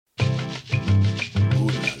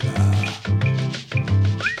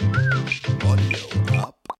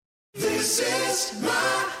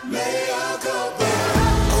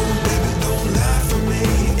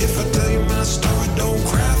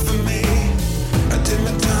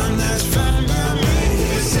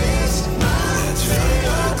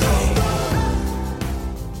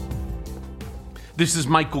This is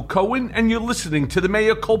Michael Cohen, and you're listening to the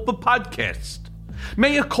Mea Culpa podcast.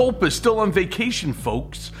 Mea Culpa is still on vacation,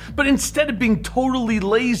 folks, but instead of being totally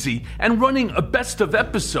lazy and running a best of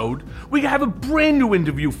episode, we have a brand new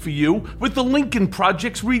interview for you with the Lincoln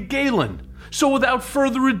Project's Reed Galen. So without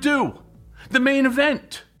further ado, the main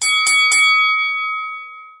event.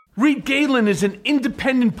 Reed Galen is an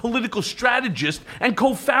independent political strategist and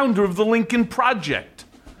co-founder of the Lincoln Project.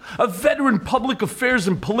 A veteran public affairs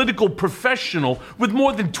and political professional with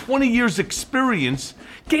more than 20 years' experience,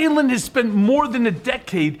 Galen has spent more than a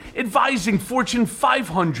decade advising Fortune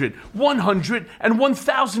 500, 100, and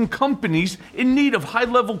 1,000 companies in need of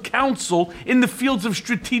high-level counsel in the fields of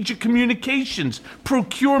strategic communications,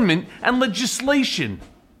 procurement, and legislation.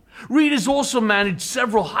 Reed has also managed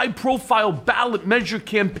several high-profile ballot measure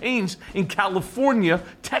campaigns in California,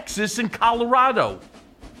 Texas, and Colorado.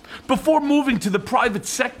 Before moving to the private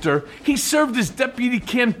sector, he served as deputy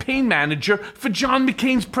campaign manager for John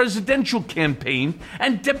McCain's presidential campaign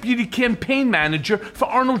and deputy campaign manager for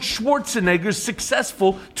Arnold Schwarzenegger's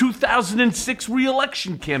successful 2006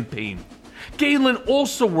 re-election campaign. Galen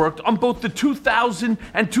also worked on both the 2000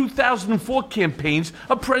 and 2004 campaigns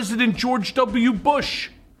of President George W. Bush.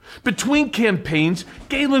 Between campaigns,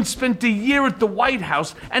 Galen spent a year at the White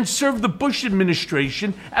House and served the Bush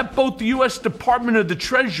administration at both the U.S. Department of the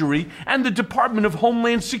Treasury and the Department of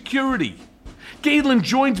Homeland Security. Galen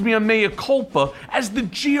joins me on Mea Culpa as the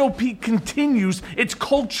GOP continues its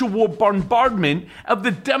culture war bombardment of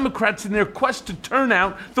the Democrats in their quest to turn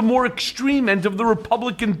out the more extreme end of the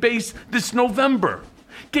Republican base this November.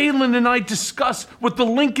 Galen and I discuss what the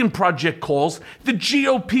Lincoln Project calls the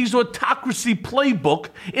GOP's autocracy playbook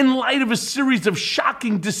in light of a series of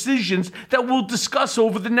shocking decisions that we'll discuss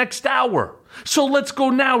over the next hour. So let's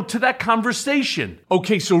go now to that conversation.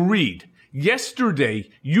 Okay, so Reed, yesterday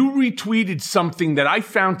you retweeted something that I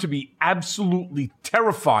found to be absolutely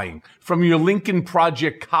terrifying from your Lincoln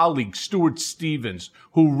Project colleague, Stuart Stevens,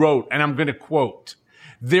 who wrote, and I'm going to quote,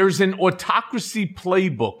 "There's an autocracy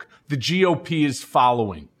playbook the GOP is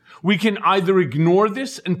following. We can either ignore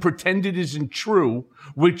this and pretend it isn't true,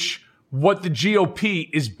 which what the GOP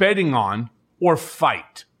is betting on, or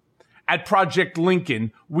fight. At Project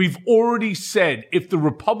Lincoln, we've already said if the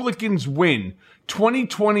Republicans win,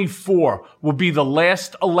 2024 will be the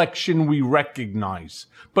last election we recognize,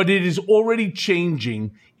 but it is already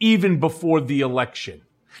changing even before the election."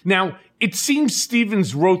 Now, it seems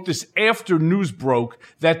Stevens wrote this after news broke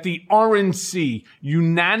that the RNC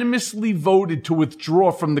unanimously voted to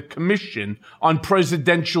withdraw from the Commission on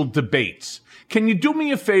Presidential Debates. Can you do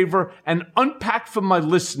me a favor and unpack for my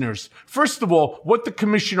listeners, first of all, what the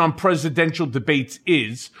Commission on Presidential Debates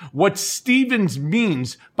is, what Stevens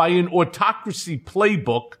means by an autocracy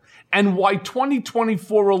playbook, and why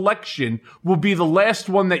 2024 election will be the last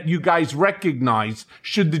one that you guys recognize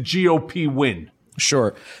should the GOP win?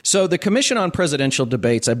 Sure. So the Commission on Presidential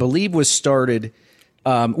Debates, I believe, was started.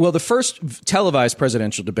 The first televised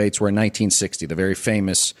presidential debates were in 1960, the very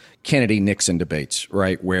famous Kennedy-Nixon debates,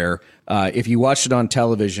 right? Where if you watched it on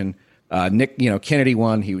television, Kennedy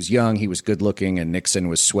won. He was young, he was good looking, and Nixon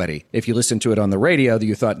was sweaty. If you listened to it on the radio,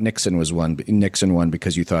 you thought Nixon won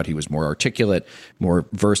because you thought he was more articulate, more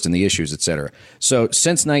versed in the issues, et cetera. So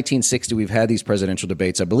since 1960, we've had these presidential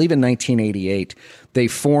debates. I believe in 1988, they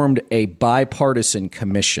formed a bipartisan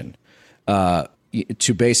commission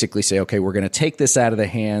to basically say, okay, we're going to take this out of the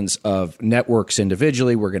hands of networks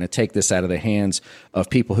individually. We're going to take this out of the hands of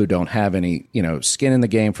people who don't have any, skin in the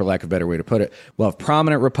game, for lack of a better way to put it. We'll have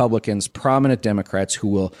prominent Republicans, prominent Democrats who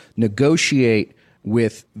will negotiate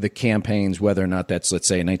with the campaigns, whether or not that's, let's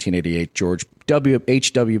say, in 1988, George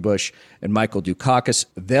H.W. Bush and Michael Dukakis.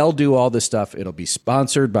 They'll do all this stuff. It'll be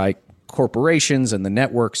sponsored by corporations and the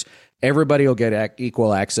networks. Everybody will get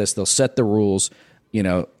equal access. They'll set the rules,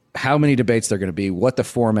 how many debates they're going to be, what the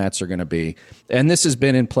formats are going to be. And this has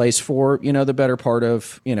been in place for, the better part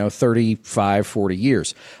of, 35, 40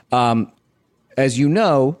 years. As you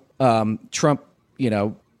know, Trump,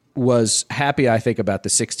 was happy, I think, about the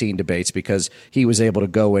 16 debates because he was able to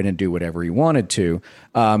go in and do whatever he wanted to.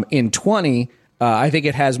 In 20, I think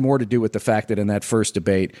it has more to do with the fact that in that first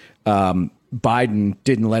debate, Biden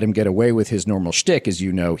didn't let him get away with his normal shtick. As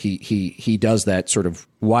you know, he does that sort of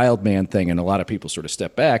wild man thing, and a lot of people sort of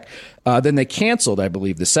step back. Then they canceled, I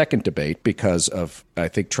believe, the second debate because of, I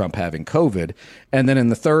think, Trump having COVID. And then in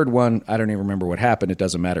the third one, I don't even remember what happened. It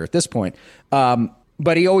doesn't matter at this point.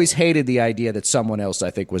 But he always hated the idea that someone else, I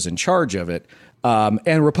think, was in charge of it.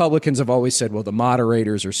 And Republicans have always said, well, the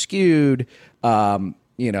moderators are skewed.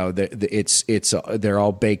 they're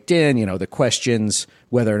all baked in. The questions,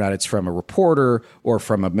 whether or not it's from a reporter or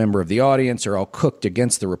from a member of the audience, are all cooked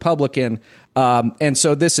against the Republican. And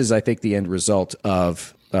so this is, I think, the end result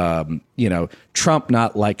of Trump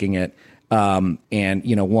not liking it and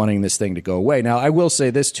wanting this thing to go away. Now, I will say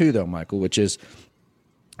this too, though, Michael, which is,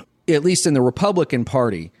 at least in the Republican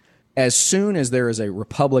Party, as soon as there is a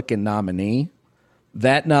Republican nominee,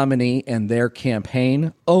 that nominee and their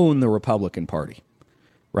campaign own the Republican Party.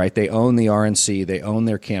 Right? They own the RNC, they own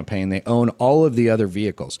their campaign, they own all of the other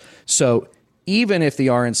vehicles. So even if the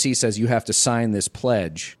RNC says you have to sign this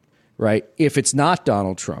pledge, right, if it's not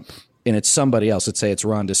Donald Trump and it's somebody else, let's say it's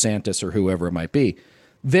Ron DeSantis or whoever it might be,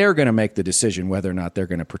 they're going to make the decision whether or not they're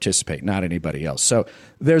going to participate, not anybody else. So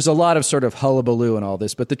there's a lot of sort of hullabaloo and all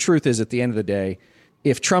this, but the truth is, at the end of the day,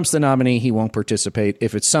 if Trump's the nominee, he won't participate.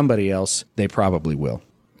 If it's somebody else, they probably will.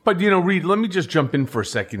 But, Reed, let me just jump in for a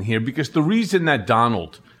second here, because the reason that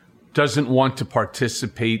Donald doesn't want to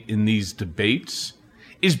participate in these debates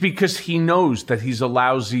is because he knows that he's a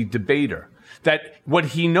lousy debater. That what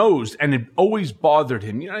he knows, and it always bothered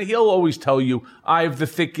him, he'll always tell you, I have the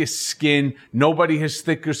thickest skin. Nobody has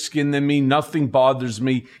thicker skin than me. Nothing bothers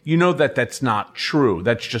me. You know that that's not true.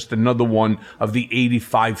 That's just another one of the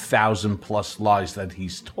 85,000 plus lies that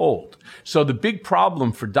he's told. So the big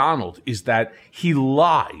problem for Donald is that he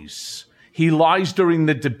lies. He lies during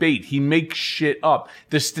the debate. He makes shit up.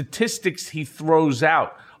 The statistics he throws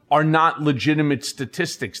out are not legitimate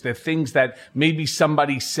statistics. They're things that maybe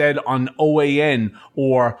somebody said on OAN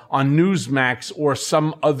or on Newsmax or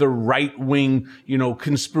some other right-wing,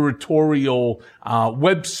 conspiratorial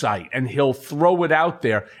website, and he'll throw it out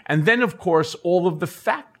there. And then, of course, all of the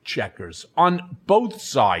fact checkers on both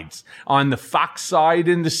sides, on the Fox side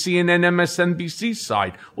and the CNN, MSNBC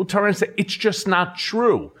side, will turn and say, it's just not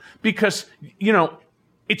true. Because,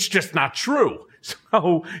 it's just not true.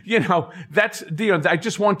 So, that's I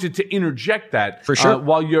just wanted to interject that. For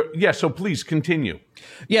sure. So please continue.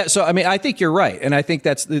 Yeah. So, I think you're right. And I think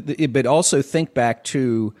that's but also think back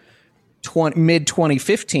to mid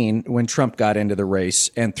 2015 when Trump got into the race,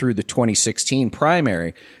 and through the 2016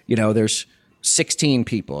 primary, there's 16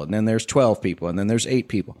 people, and then there's 12 people, and then there's 8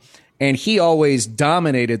 people. And he always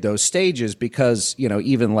dominated those stages because,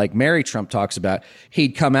 even like Mary Trump talks about,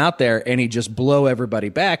 he'd come out there and he'd just blow everybody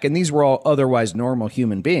back. And these were all otherwise normal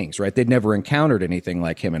human beings, right? They'd never encountered anything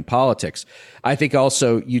like him in politics. I think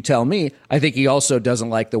also, you tell me, I think he also doesn't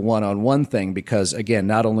like the one-on-one thing because, again,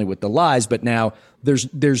 not only with the lies, but now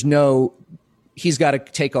there's no... He's got to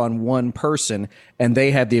take on one person, and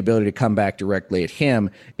they have the ability to come back directly at him.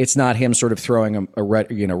 It's not him sort of throwing a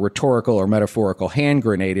rhetorical or metaphorical hand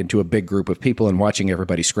grenade into a big group of people and watching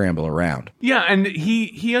everybody scramble around. Yeah, and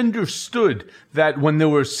he understood that when there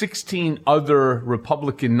were 16 other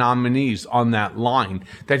Republican nominees on that line,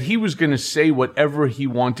 that he was going to say whatever he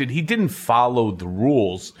wanted. He didn't follow the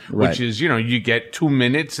rules, which is, you get 2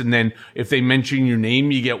 minutes, and then if they mention your name,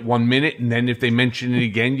 you get 1 minute, and then if they mention it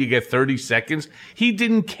again, you get 30 seconds. He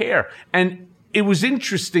didn't care. And it was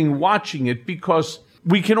interesting watching it because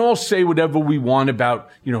we can all say whatever we want about,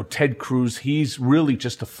 Ted Cruz. He's really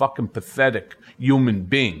just a fucking pathetic human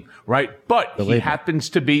being, right? But he happens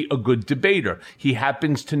to be a good debater. He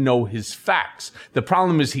happens to know his facts. The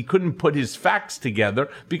problem is he couldn't put his facts together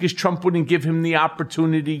because Trump wouldn't give him the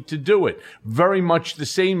opportunity to do it. Very much the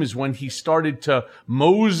same as when he started to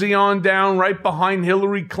mosey on down right behind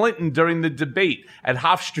Hillary Clinton during the debate at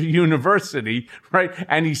Hofstra University, right?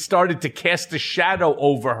 And he started to cast a shadow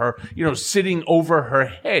over her, sitting over her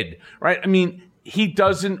head, right? He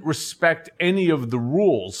doesn't respect any of the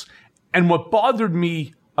rules. And what bothered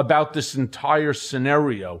me about this entire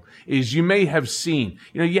scenario is you may have seen,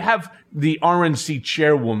 you have the RNC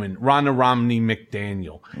chairwoman, Ronna Romney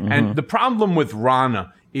McDaniel. Mm-hmm. And the problem with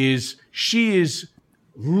Ronna is she is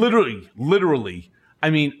literally,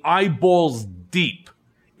 eyeballs deep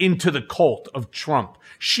into the cult of Trump.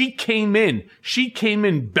 She came in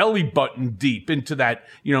belly button deep into that,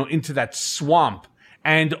 into that swamp.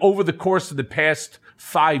 And over the course of the past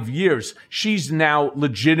 5 years, she's now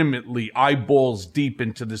legitimately eyeballs deep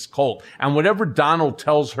into this cult. And whatever Donald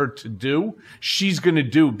tells her to do, she's going to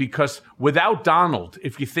do, because without Donald,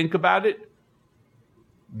 if you think about it,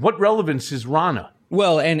 what relevance is Ronna?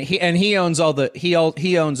 Well, and he owns all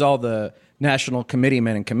the national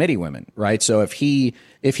committeemen and committeewomen, right? So if he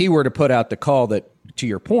were to put out the call that, to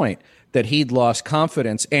your point, that he'd lost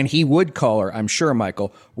confidence, and he would call her, I'm sure,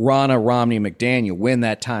 Michael, Ronna Romney McDaniel, when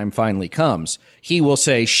that time finally comes. He will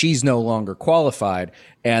say she's no longer qualified,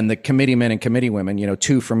 and the committeemen and committeewomen,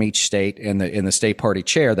 2 from each state and the state party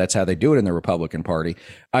chair, that's how they do it in the Republican Party,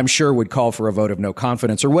 I'm sure would call for a vote of no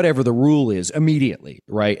confidence or whatever the rule is immediately,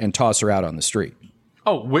 right, and toss her out on the street.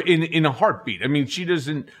 Oh, in a heartbeat. I mean, she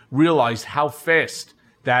doesn't realize how fast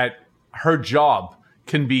that her job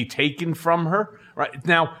can be taken from her. Right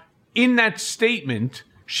now, in that statement,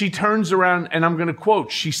 she turns around and I'm going to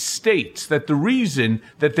quote, she states that the reason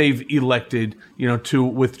that they've elected, to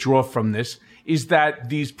withdraw from this is that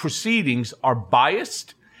these proceedings are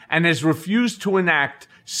biased and has refused to enact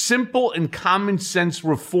simple and common sense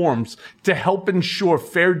reforms to help ensure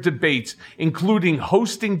fair debates, including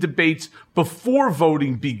hosting debates before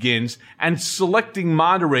voting begins and selecting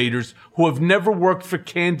moderators who have never worked for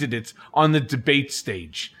candidates on the debate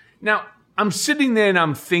stage. Now, I'm sitting there and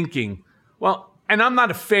I'm thinking, well, and I'm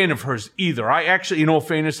not a fan of hers either. I actually, in all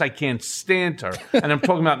fairness, I can't stand her. And I'm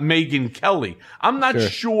talking about Megyn Kelly. I'm not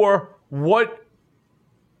sure what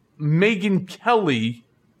Megyn Kelly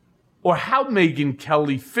or how Megyn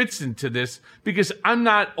Kelly fits into this, because I'm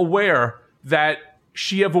not aware that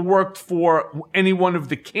she ever worked for any one of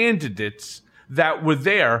the candidates that were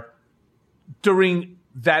there during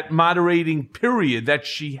that moderating period that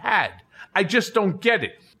she had. I just don't get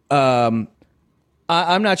it. I'm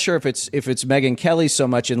not sure if it's Megyn Kelly so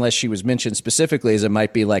much, unless she was mentioned specifically, as it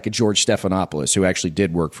might be like a George Stephanopoulos, who actually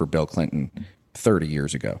did work for Bill Clinton 30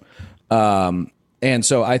 years ago. And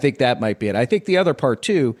so I think that might be it. I think the other part,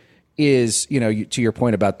 too, is, to your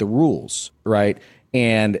point about the rules, right?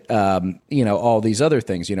 And, all these other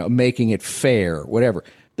things, making it fair, whatever.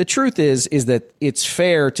 The truth is that it's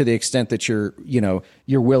fair to the extent that you're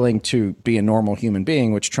willing to be a normal human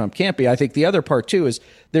being, which Trump can't be. I think the other part, too, is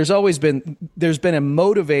there's been a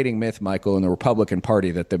motivating myth, Michael, in the Republican Party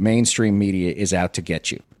that the mainstream media is out to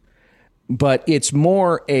get you. But it's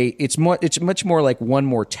much more like one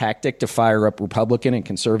more tactic to fire up Republican and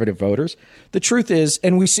conservative voters. The truth is,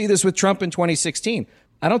 and we see this with Trump in 2016,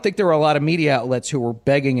 I don't think there were a lot of media outlets who were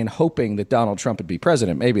begging and hoping that Donald Trump would be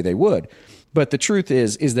president. Maybe they would. But the truth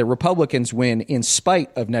is that Republicans win in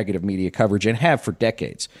spite of negative media coverage and have for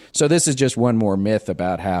decades. So this is just one more myth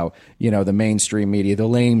about how, the mainstream media, the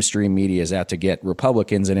lamestream media is out to get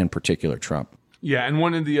Republicans and in particular Trump. Yeah, and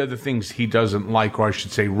one of the other things he doesn't like, or I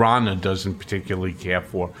should say Ronna doesn't particularly care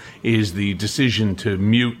for, is the decision to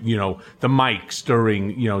mute, the mics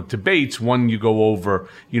during, debates when you go over,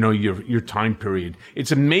 your time period.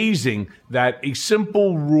 It's amazing that a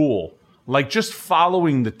simple rule, like just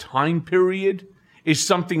following the time period, is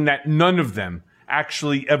something that none of them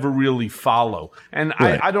actually ever really follow. And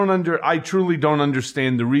right. I truly don't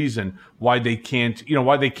understand the reason why they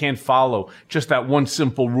can't follow just that one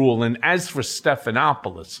simple rule. And as for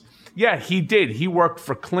Stephanopoulos, yeah, he worked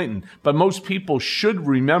for Clinton, but most people should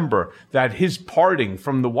remember that his parting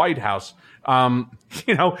from the White House,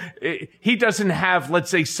 he doesn't have,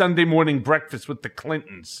 let's say, Sunday morning breakfast with the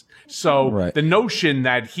Clintons. So right. The notion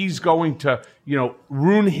that he's going to,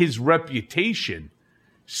 ruin his reputation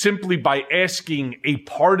simply by asking a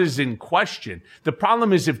partisan question. The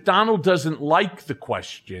problem is if Donald doesn't like the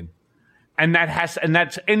question, and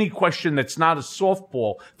that's any question that's not a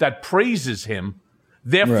softball that praises him,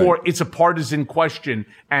 therefore right. It's a partisan question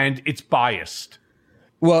and it's biased.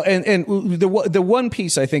 Well, and the one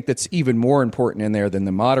piece I think that's even more important in there than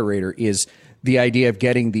the moderator is the idea of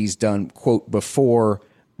getting these done, quote, before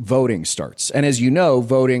voting starts. And as you know,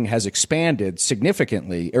 voting has expanded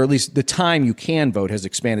significantly, or at least the time you can vote has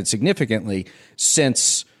expanded significantly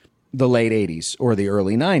since the late 80s or the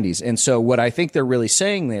early 90s. And so what I think they're really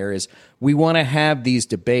saying there is we want to have these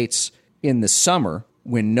debates in the summer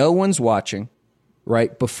when no one's watching,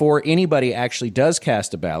 right, before anybody actually does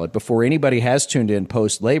cast a ballot, before anybody has tuned in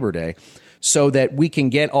post-Labor Day, so that we can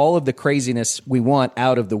get all of the craziness we want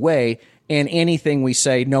out of the way, and anything we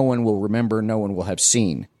say no one will remember, no one will have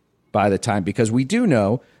seen by the time, because we do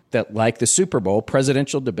know that, like the Super Bowl,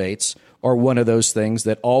 presidential debates are one of those things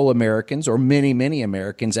that all Americans, or many, many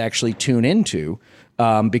Americans, actually tune into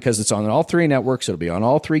because it's on all three networks. It'll be on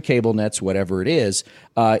all three cable nets, whatever it is.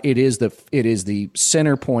 It is the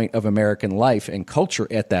center point of American life and culture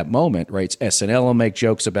at that moment, right? SNL will make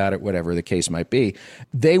jokes about it, whatever the case might be.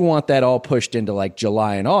 They want that all pushed into like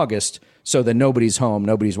July and August so that nobody's home,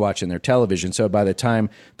 nobody's watching their television. So by the time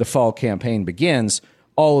the fall campaign begins,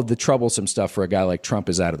 all of the troublesome stuff for a guy like Trump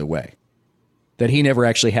is out of the way, that he never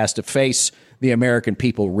actually has to face the American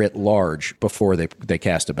people writ large before they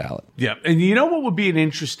cast a ballot. Yeah. And you know what would be an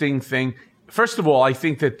interesting thing? First of all, I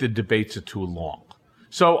think that the debates are too long.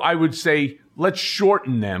 So I would say let's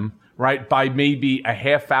shorten them, right, by maybe a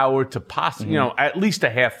half hour to possibly, at least a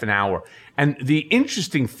half an hour. And the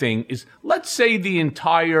interesting thing is, let's say the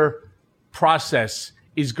entire process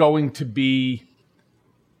is going to be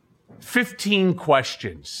 15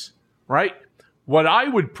 questions, right? What I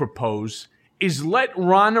would propose is let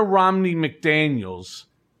Ronna Romney McDaniels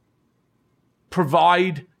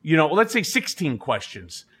provide, let's say 16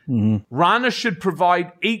 questions. Ronna should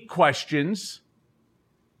provide 8 questions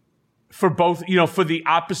for both, for the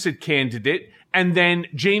opposite candidate. And then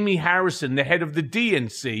Jamie Harrison, the head of the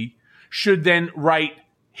DNC, should then write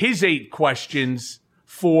his 8 questions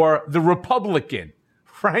for the Republican,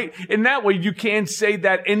 right? In that way, you can't say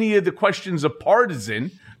that any of the questions are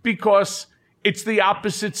partisan because it's the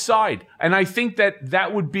opposite side. And I think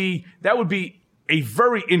that would be a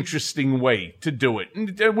very interesting way to do it.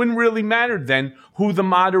 And it wouldn't really matter then who the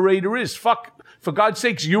moderator is. For God's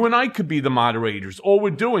sakes, you and I could be the moderators. All we're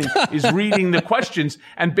doing is reading the questions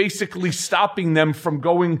and basically stopping them from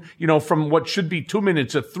going, from what should be 2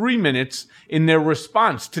 minutes or 3 minutes in their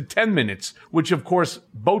response to 10 minutes, which of course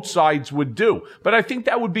both sides would do. But I think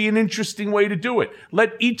that would be an interesting way to do it.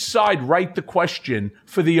 Let each side write the question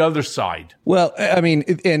for the other side. Well, I mean,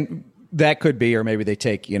 and that could be, or maybe they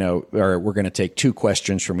take, or we're going to take 2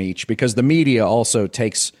 questions from each, because the media also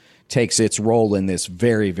takes its role in this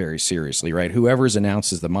very, very seriously, right? Whoever's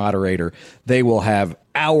announced as the moderator, they will have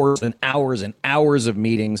hours and hours and hours of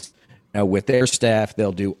meetings with their staff.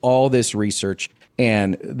 They'll do all this research.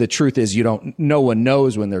 And the truth is, no one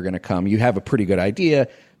knows when they're going to come. You have a pretty good idea,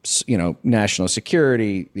 national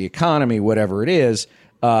security, the economy, whatever it is.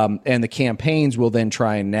 And the campaigns will then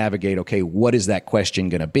try and navigate, okay, what is that question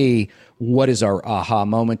going to be? What is our aha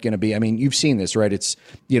moment going to be? I mean, you've seen this, right? It's,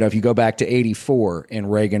 if you go back to 84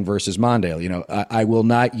 and Reagan versus Mondale, I will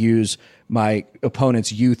not use my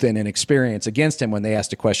opponent's youth and inexperience against him when they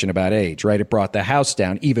asked a question about age, right? It brought the House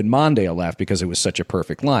down. Even Mondale laughed because it was such a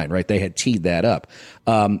perfect line, right? They had teed that up.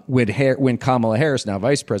 When Kamala Harris, now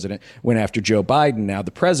vice president, went after Joe Biden, now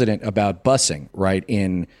the president, about busing, right?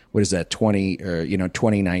 In,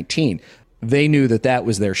 2019, they knew that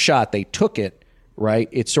was their shot. They took it. Right,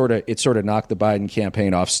 it sort of knocked the Biden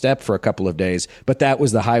campaign off step for a couple of days, but that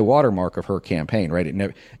was the high watermark of her campaign, right? It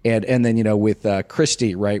never, and then with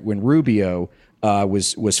Christie, right, when Rubio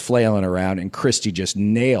was flailing around and Christie just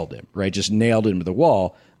nailed him, right, just nailed him to the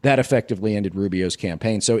wall. That effectively ended Rubio's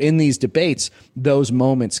campaign. So in these debates, those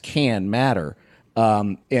moments can matter.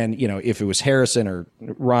 And if it was Harrison or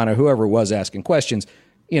Ronna, whoever was asking questions,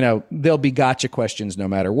 there'll be gotcha questions no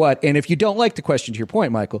matter what. And if you don't like the question, to your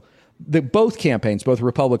point, Michael, both campaigns, both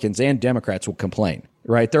Republicans and Democrats, will complain,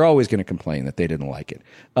 right? They're always going to complain that they didn't like it.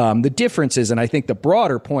 The difference is, and I think the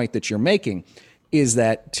broader point that you're making is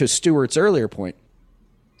that, to Stuart's earlier point,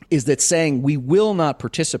 is that saying we will not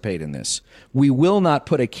participate in this, we will not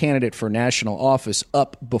put a candidate for national office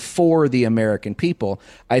up before the American people,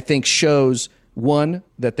 I think shows, one,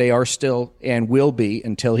 that they are still and will be,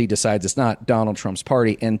 until he decides it's not, Donald Trump's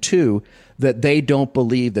party, and 2, that they don't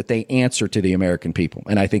believe that they answer to the American people.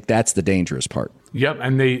 And I think that's the dangerous part. Yep,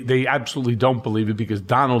 and they absolutely don't believe it, because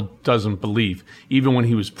Donald doesn't believe, even when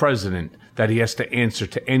he was president, that he has to answer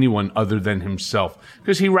to anyone other than himself,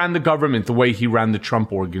 because he ran the government the way he ran the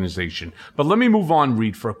Trump organization. But let me move on,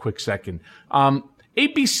 Reed, for a quick second.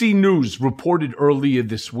 ABC News reported earlier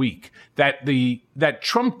this week that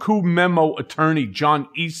Trump coup memo attorney John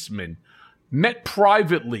Eastman met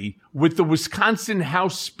privately with the Wisconsin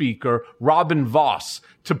House Speaker Robin Vos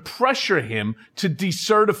to pressure him to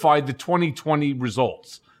decertify the 2020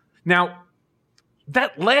 results. Now,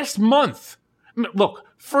 that last month, look,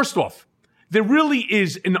 first off, there really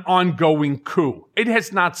is an ongoing coup. It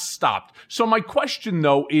has not stopped. So my question,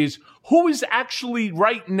 though, is who is actually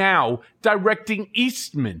right now directing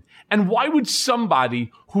Eastman? And why would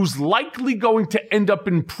somebody who's likely going to end up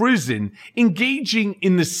in prison engaging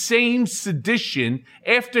in the same sedition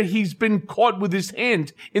after he's been caught with his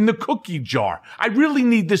hand in the cookie jar? I really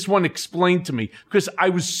need this one explained to me, because I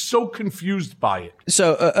was so confused by it.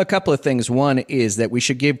 So a couple of things. One is that we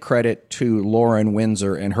should give credit to Lauren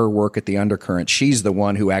Windsor and her work at the Undercurrent. She's the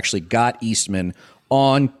one who actually got Eastman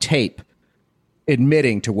on tape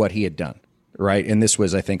admitting to what he had done, right? And this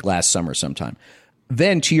was, I think, last summer sometime.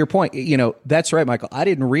 Then, to your point, that's right, Michael. I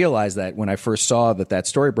didn't realize that when I first saw that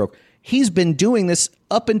story broke. He's been doing this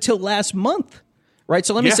up until last month, right?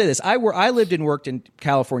 So let me say this. I lived and worked in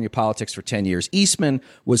California politics for 10 years. Eastman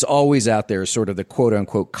was always out there as sort of the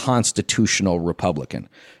quote-unquote constitutional Republican,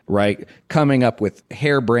 right? Coming up with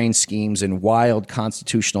harebrained schemes and wild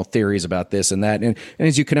constitutional theories about this and that. And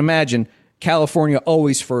as you can imagine, California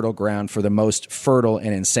always fertile ground for the most fertile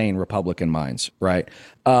and insane Republican minds, right?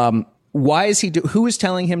 Why is he who is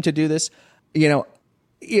telling him to do this?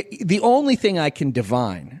 The only thing I can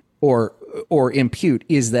divine or impute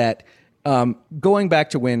is that going back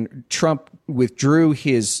to when Trump withdrew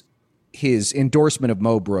his endorsement of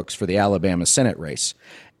Mo Brooks for the Alabama Senate race,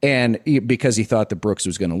 and because he thought that Brooks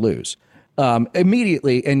was going to lose,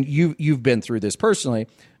 immediately, and you've been through this personally,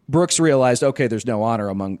 Brooks realized, okay, there's no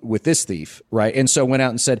honor with this thief, right? And so went out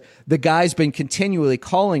and said, the guy's been continually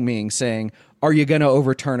calling me and saying, are you going to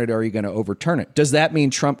overturn it? Are you going to overturn it? Does that mean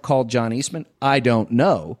Trump called John Eastman? I don't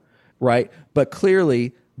know, right? But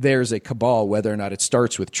clearly there's a cabal, whether or not it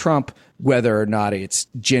starts with Trump, whether or not it's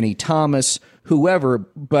Jenny Thomas, whoever.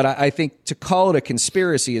 But I think to call it a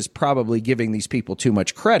conspiracy is probably giving these people too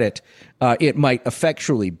much credit. It might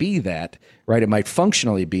effectually be that, right? It might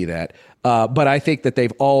functionally be that. But I think that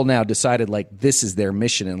they've all now decided, like, this is their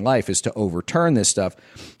mission in life, is to overturn this stuff.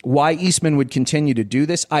 Why Eastman would continue to do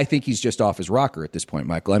this, I think he's just off his rocker at this point,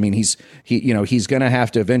 Michael. I mean, he's going to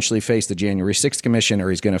have to eventually face the January 6th commission,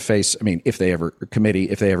 or he's going to face, if they ever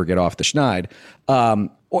get off the schneid,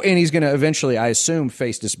 and he's going to eventually, I assume,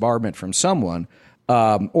 face disbarment from someone,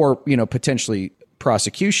 or potentially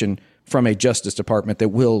prosecution from a Justice Department that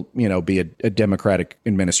will, be a Democratic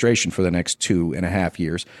administration for the next 2.5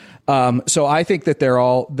 years. So I think that they're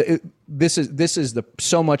all. This is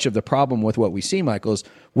so much of the problem with what we see, Michael, is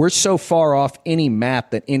we're so far off any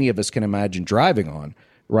map that any of us can imagine driving on,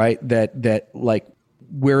 right? That like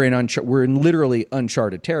we're in literally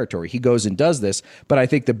uncharted territory. He goes and does this, but I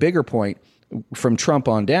think the bigger point from Trump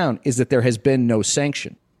on down is that there has been no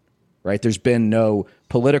sanction. Right? There's been no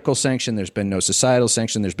political sanction. There's been no societal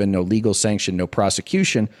sanction. There's been no legal sanction, no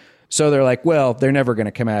prosecution. So they're like, well, they're never going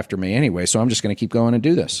to come after me anyway, so I'm just going to keep going and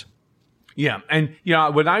do this. Yeah. And,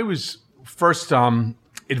 when I was first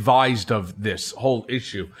advised of this whole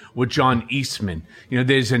issue with John Eastman,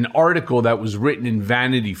 there's an article that was written in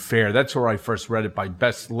Vanity Fair. That's where I first read it, by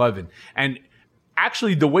Bess Levin. And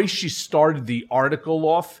actually, the way she started the article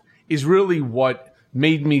off is really what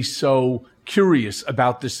made me so curious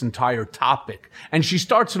about this entire topic. And she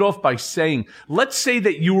starts it off by saying, let's say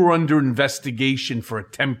that you were under investigation for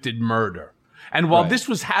attempted murder. And while this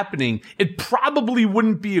was happening, it probably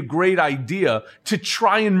wouldn't be a great idea to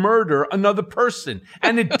try and murder another person.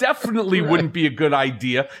 And it definitely wouldn't be a good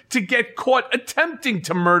idea to get caught attempting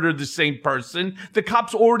to murder the same person the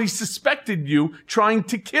cops already suspected you trying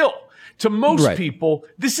to kill. To most people,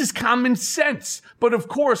 this is common sense. But of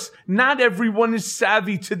course, not everyone is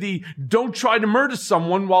savvy to the don't try to murder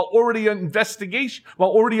someone while already under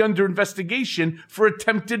investigation for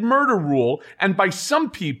attempted murder rule. And by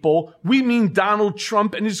some people, we mean Donald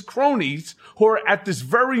Trump and his cronies, who are at this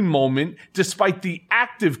very moment, despite the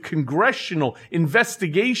active congressional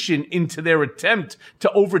investigation into their attempt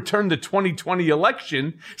to overturn the 2020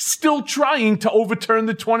 election, still trying to overturn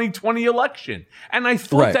the 2020 election. And I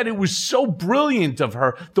thought that it was so brilliant of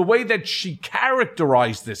her, the way that she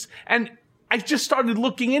characterized this. And I just started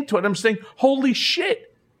looking into it. I'm saying, holy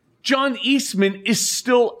shit, John Eastman is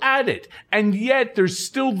still at it. And yet there's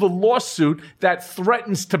still the lawsuit that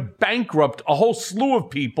threatens to bankrupt a whole slew of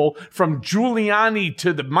people, from Giuliani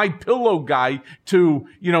to the MyPillow guy to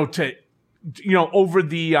over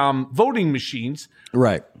the voting machines.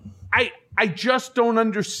 Right. I just don't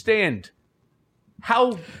understand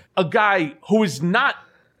how a guy who is not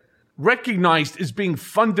recognized as being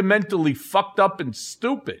fundamentally fucked up and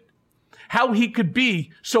stupid, how he could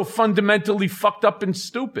be so fundamentally fucked up and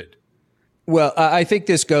stupid. Well, I think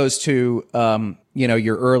this goes to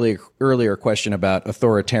your earlier question about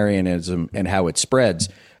authoritarianism and how it spreads.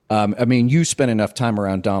 You spent enough time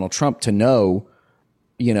around Donald Trump to know,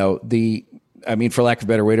 for lack of a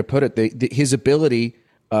better way to put it, his ability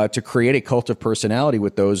to create a cult of personality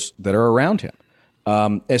with those that are around him.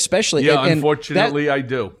 Especially, unfortunately, I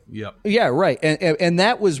do. Yeah, right. And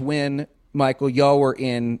that was when, Michael, y'all were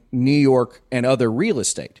in New York and other real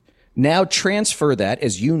estate. Now transfer that,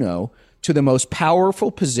 as you know, to the most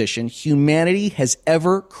powerful position humanity has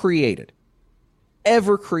ever created.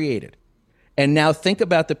 And now think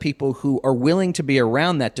about the people who are willing to be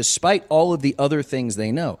around that despite all of the other things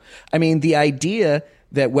they know. The idea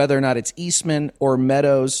that whether or not it's Eastman or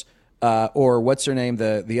Meadows, or what's her name,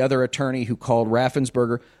 the other attorney who called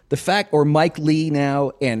Raffensperger, or Mike Lee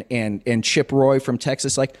now and Chip Roy from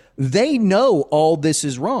Texas, like, they know all this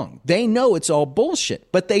is wrong. They know it's all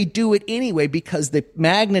bullshit, but they do it anyway because the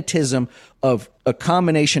magnetism of a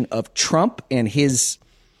combination of Trump and his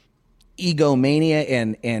egomania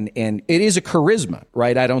and it is a charisma,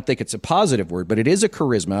 right? I don't think it's a positive word, but it is a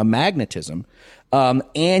charisma, a magnetism.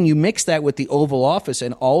 And you mix that with the Oval Office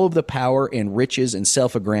and all of the power and riches and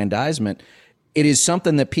self-aggrandizement. it is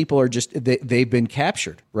something that people are just, they've been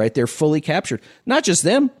captured, right? They're fully captured. Not just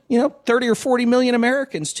them, 30 or 40 million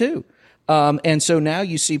Americans too. And so now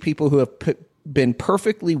you see people who have been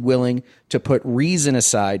perfectly willing to put reason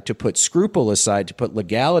aside, to put scruple aside, to put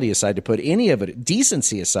legality aside, to put any of it,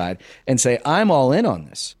 decency aside, and say, I'm all in on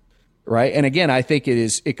this, right? And again, I think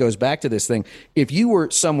it goes back to this thing. If you were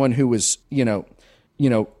someone who was,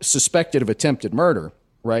 suspected of attempted murder,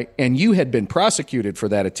 right, and you had been prosecuted for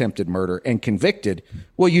that attempted murder and convicted,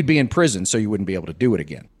 well, you'd be in prison, so you wouldn't be able to do it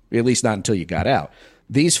again, at least not until you got out.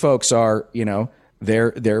 These folks are,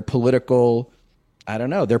 they're political, I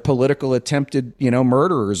don't know, they're political attempted,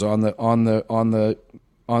 murderers on the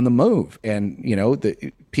move. And,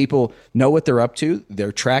 the people know what they're up to.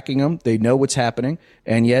 They're tracking them. They know what's happening.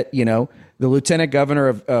 And yet, the lieutenant governor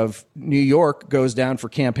of New York goes down for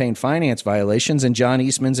campaign finance violations, and John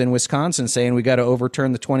Eastman's in Wisconsin saying we got to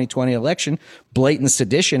overturn the 2020 election, blatant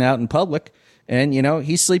sedition out in public. And,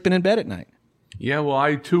 he's sleeping in bed at night. Yeah, well,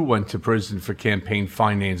 I too went to prison for campaign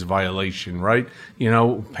finance violation, right?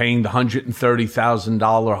 Paying the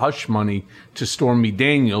 $130,000 hush money to Stormy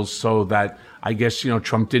Daniels so that I guess,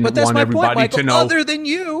 Trump didn't want everybody to know. Other than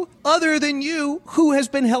you, who has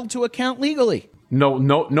been held to account legally? No,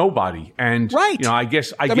 nobody. And, right. I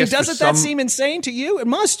guess doesn't that seem insane to you? It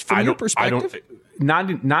must, from your perspective.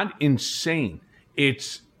 Not insane.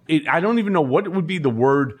 I don't even know what would be the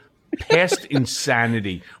word past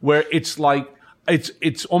insanity, where it's like,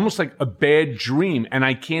 it's almost like a bad dream, and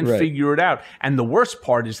I can't figure it out. And the worst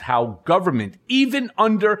part is how government, even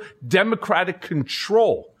under Democratic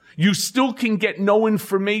control, you still can get no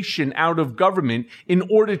information out of government in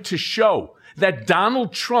order to show that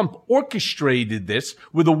Donald Trump orchestrated this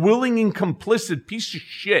with a willing and complicit piece of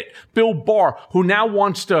shit, Bill Barr, who now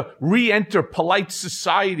wants to re-enter polite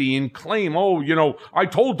society and claim, I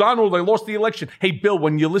told Donald I lost the election. Hey, Bill,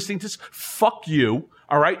 when you're listening to this, fuck you.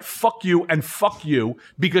 All right, fuck you and fuck you,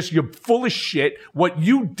 because you're full of shit. What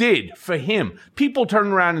you did for him, people turn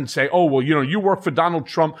around and say, oh, well, you worked for Donald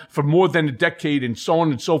Trump for more than a decade and so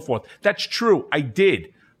on and so forth. That's true. I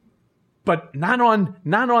did. But not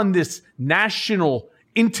on this national,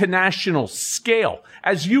 international scale.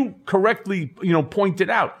 As you correctly, pointed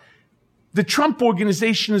out, the Trump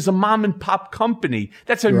Organization is a mom and pop company.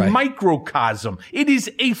 That's a microcosm. It is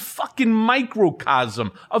a fucking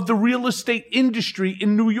microcosm of the real estate industry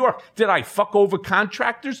in New York. Did I fuck over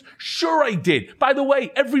contractors? Sure I did. By the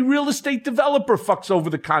way, every real estate developer fucks over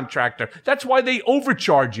the contractor. That's why they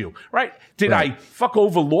overcharge you, right? Did I fuck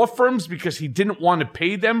over law firms because he didn't want to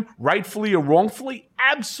pay them rightfully or wrongfully?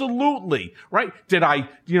 Absolutely, right? Did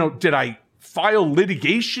I file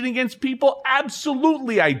litigation against people?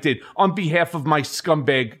 Absolutely I did, on behalf of my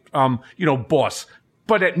scumbag, boss.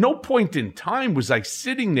 But at no point in time was I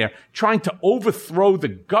sitting there trying to overthrow the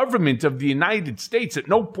government of the United States. At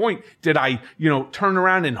no point did I, turn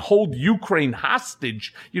around and hold Ukraine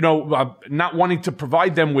hostage, not wanting to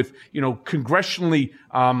provide them with, congressionally,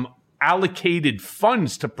 allocated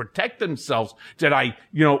funds to protect themselves. I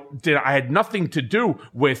had nothing to do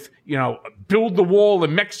with, build the wall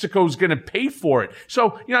and Mexico's going to pay for it.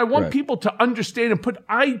 So, I want people to understand and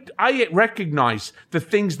I recognize the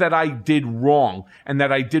things that I did wrong and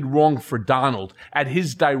that I did wrong for Donald at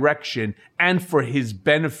his direction and for his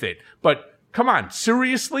benefit. But come on,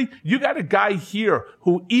 seriously? You got a guy here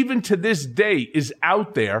who even to this day is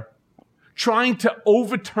out there trying to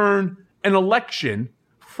overturn an election,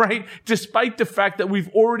 right? Despite the fact that we've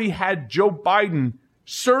already had Joe Biden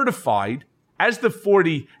certified as the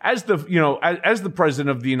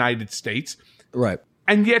president of the United States. Right.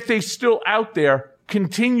 And yet they still out there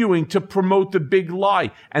continuing to promote the big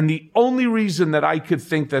lie. And the only reason that I could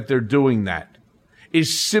think that they're doing that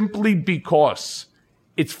is simply because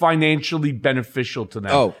it's financially beneficial to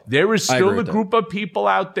them. Oh, there is still a group of people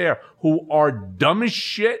out there who are dumb as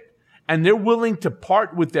shit, and they're willing to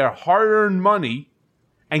part with their hard-earned money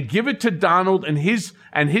and give it to Donald and his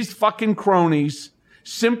fucking cronies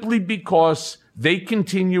simply because they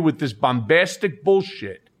continue with this bombastic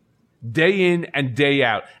bullshit day in and day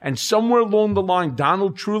out. And somewhere along the line,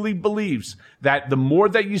 Donald truly believes that the more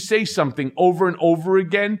that you say something over and over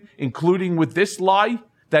again, including with this lie,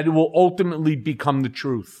 that it will ultimately become the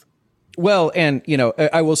truth. Well, and,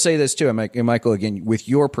 I will say this too, Michael, again, with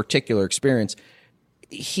your particular experience,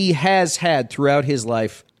 he has had throughout his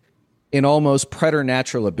life an almost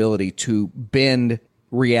preternatural ability to bend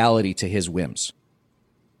reality to his whims,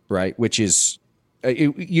 right? Which is,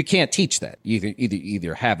 you can't teach that. You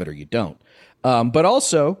either have it or you don't. But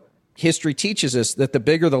also, history teaches us that the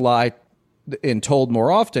bigger the lie and told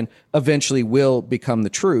more often, eventually will become the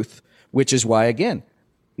truth, which is why, again,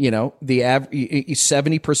 the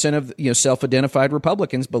 70% of self-identified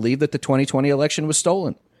Republicans believe that the 2020 election was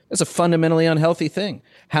stolen. That's a fundamentally unhealthy thing.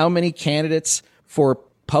 How many candidates for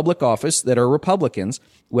public office that are Republicans,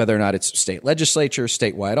 whether or not it's state legislature,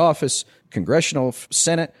 statewide office, congressional,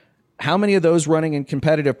 Senate, how many of those running in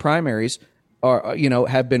competitive primaries are,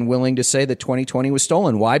 have been willing to say that 2020 was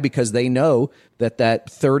stolen? Why? Because they know that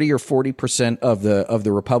 30 or 40% of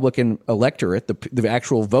the Republican electorate, the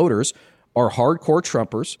actual voters, are hardcore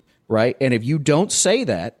Trumpers, right? And if you don't say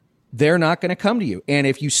that, they're not going to come to you. And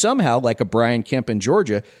if you somehow, like a Brian Kemp in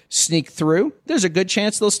Georgia, sneak through, there's a good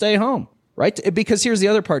chance they'll stay home, right? Because here's the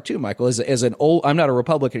other part too, Michael. I'm not a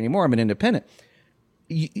Republican anymore. I'm an independent.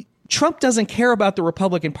 Trump doesn't care about the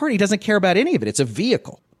Republican Party. He doesn't care about any of it. It's a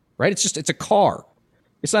vehicle, right? It's a car.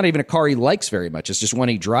 It's not even a car he likes very much. It's just one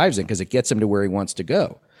he drives in because it gets him to where he wants to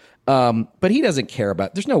go. But he doesn't care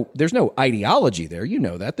about. There's no ideology there. You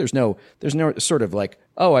know that. There's no sort of like,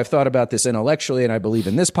 oh, I've thought about this intellectually and I believe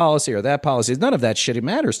in this policy or that policy. None of that shit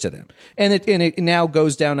matters to them. And it now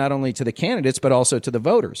goes down not only to the candidates but also to the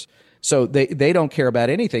voters. So they don't care about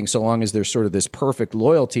anything so long as there's sort of this perfect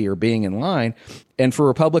loyalty or being in line. And for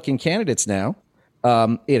Republican candidates now,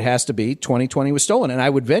 it has to be 2020 was stolen. And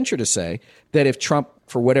I would venture to say that if Trump,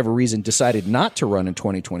 for whatever reason, decided not to run in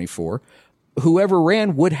 2024, whoever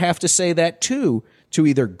ran would have to say that too, to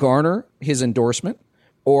either garner his endorsement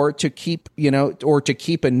or to keep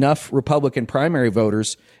enough Republican primary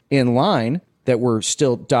voters in line that were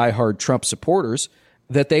still diehard Trump supporters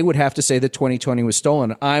that they would have to say that 2020 was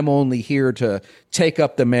stolen. I'm only here to take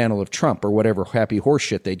up the mantle of Trump or whatever happy horse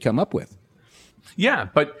shit they'd come up with. Yeah,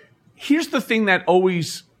 but here's the thing that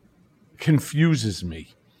always confuses me.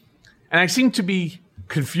 And I seem to be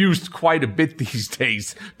confused quite a bit these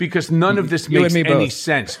days because none of this makes any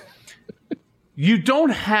sense. You don't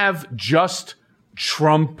have just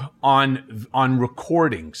Trump on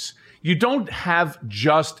recordings. You don't have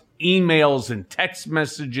just emails and text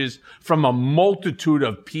messages from a multitude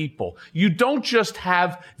of people. You don't just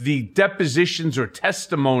have the depositions or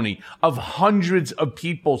testimony of hundreds of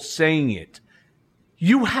people saying it.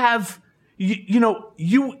 You have,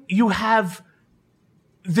 you have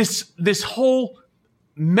this whole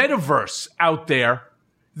metaverse out there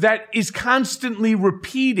that is constantly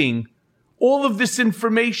repeating all of this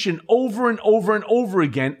information over and over and over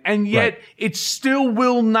again, and yet it still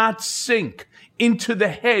will not sink into the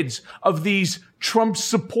heads of these Trump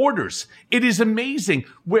supporters. It is amazing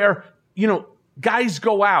where, guys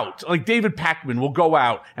go out, like David Pakman will go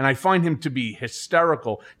out, and I find him to be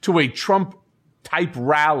hysterical, to a Trump-type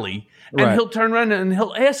rally, and he'll turn around and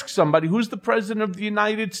he'll ask somebody, who's the president of the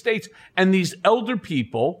United States? And these elder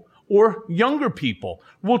people or younger people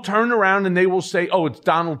will turn around and they will say, oh, it's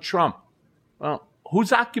Donald Trump. Well,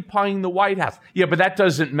 who's occupying the White House? Yeah, but that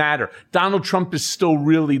doesn't matter. Donald Trump is still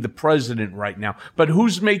really the president right now. But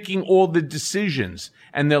who's making all the decisions?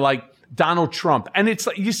 And they're like, Donald Trump. And it's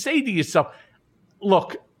like, you say to yourself,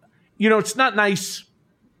 look, it's not nice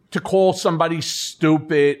to call somebody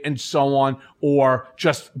stupid and so on, or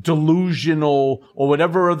just delusional, or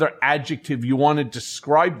whatever other adjective you want to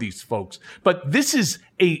describe these folks. But this is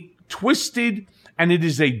a twisted and it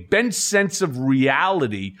is a bent sense of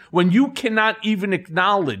reality when you cannot even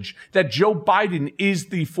acknowledge that Joe Biden is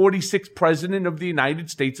the 46th president of the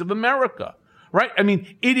United States of America, right? I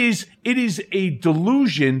mean, it is a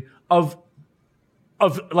delusion of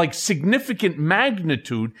like significant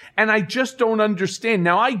magnitude, and I just don't understand.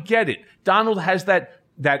 Now, I get it. Donald has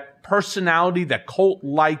that personality, that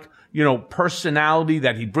cult-like, personality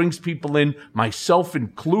that he brings people in, myself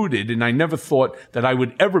included, and I never thought that I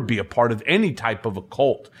would ever be a part of any type of a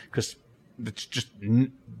cult because it's just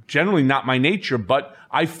generally not my nature, but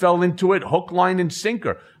I fell into it hook, line, and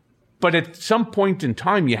sinker. But at some point in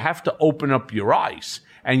time, you have to open up your eyes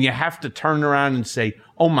and you have to turn around and say,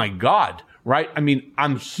 oh my God, right? I mean,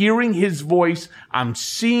 I'm hearing his voice. I'm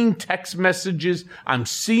seeing text messages. I'm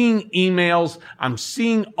seeing emails. I'm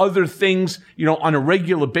seeing other things, on a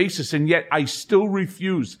regular basis. And yet I still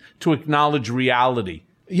refuse to acknowledge reality.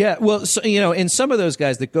 Yeah. Well, so, and some of those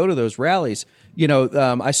guys that go to those rallies,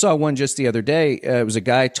 I saw one just the other day. It was a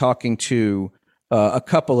guy talking to a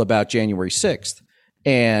couple about January 6th.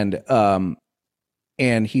 And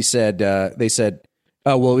he said, they said,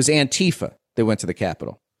 oh, well, it was Antifa that went to the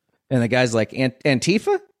Capitol. And the guy's like,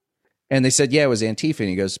 Antifa? And they said, yeah, it was Antifa. And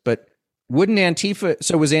he goes, but wouldn't Antifa,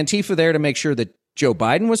 so was Antifa there to make sure that Joe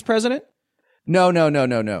Biden was president? No.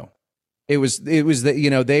 It was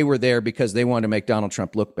that, they were there because they wanted to make Donald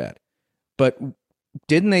Trump look bad. But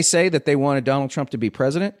didn't they say that they wanted Donald Trump to be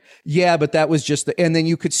president? Yeah, but that was just and then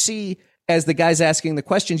you could see as the guy's asking the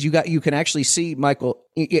questions, you can actually see, Michael,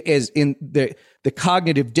 as in the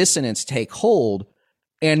cognitive dissonance take hold.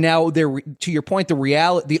 And now to your point,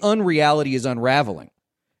 the unreality is unraveling,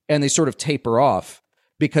 and they sort of taper off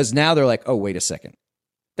because now they're like, oh, wait a second.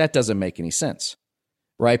 That doesn't make any sense.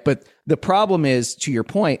 Right. But the problem is, to your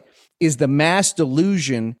point, is the mass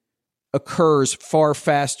delusion occurs far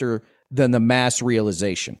faster than the mass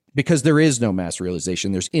realization, because there is no mass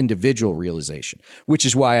realization. There's individual realization, which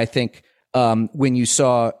is why I think when you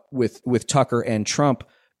saw with Tucker and Trump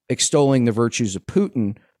extolling the virtues of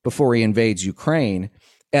Putin before he invades Ukraine,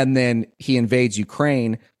 and then he invades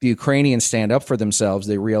Ukraine, the Ukrainians stand up for themselves.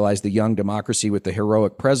 They realize the young democracy with the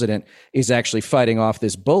heroic president is actually fighting off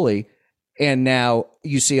this bully. And now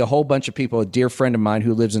you see a whole bunch of people, a dear friend of mine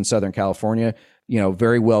who lives in Southern California,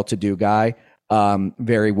 very well-to-do guy,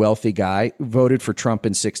 very wealthy guy, voted for Trump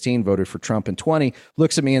in 2016, voted for Trump in 2020,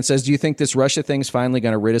 looks at me and says, do you think this Russia thing's finally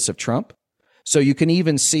going to rid us of Trump? So you can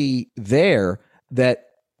even see there that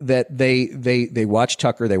they watch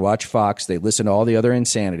Tucker, they watch Fox, they listen to all the other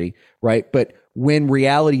insanity, right? But when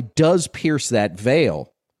reality does pierce that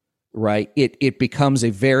veil, right, it becomes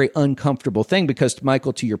a very uncomfortable thing because,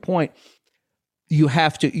 Michael, to your point,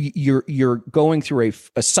 you're going through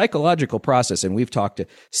a psychological process. And we've talked to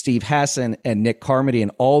Steve Hassan and Nick Carmody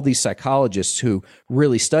and all these psychologists who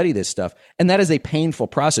really study this stuff. And that is a painful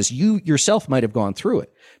process. You yourself might have gone through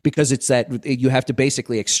it because it's that you have to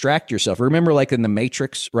basically extract yourself. Remember, like in The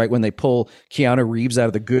Matrix, right? When they pull Keanu Reeves out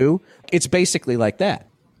of the goo, it's basically like that.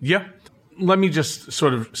 Yeah. Let me just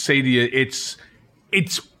sort of say to you,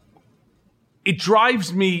 it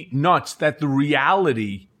drives me nuts that the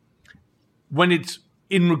reality, when it's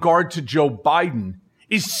in regard to Joe Biden,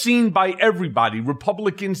 is seen by everybody,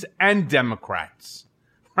 Republicans and Democrats,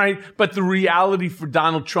 right? But the reality for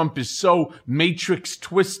Donald Trump is so matrix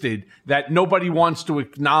twisted that nobody wants to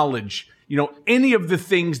acknowledge, any of the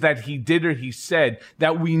things that he did or he said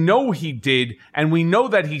that we know he did and we know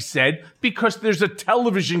that he said because there's a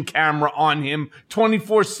television camera on him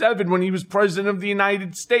 24/7 when he was president of the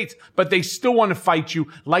United States. But they still want to fight you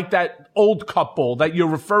like that old couple that you're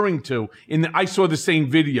referring to. I saw the same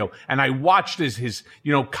video and I watched as his,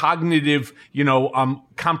 cognitive,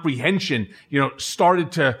 comprehension,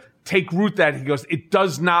 started to take root that he goes, it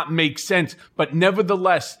does not make sense. But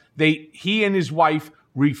nevertheless, he and his wife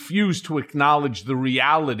refused to acknowledge the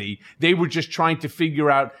reality. They were just trying to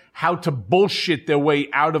figure out how to bullshit their way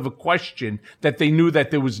out of a question that they knew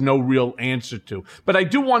that there was no real answer to. But I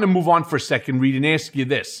do want to move on for a second, Reed, and ask you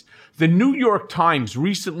this. The New York Times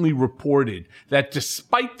recently reported that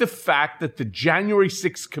despite the fact that the January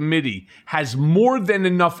 6th committee has more than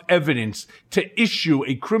enough evidence to issue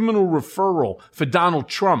a criminal referral for Donald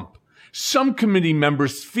Trump, some committee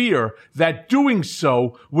members fear that doing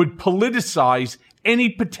so would politicize any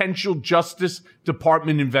potential Justice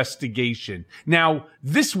Department investigation. Now,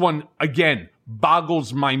 this one, again,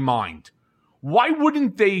 boggles my mind. Why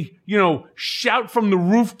wouldn't they, shout from the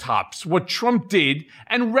rooftops what Trump did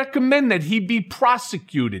and recommend that he be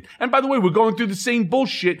prosecuted? And by the way, we're going through the same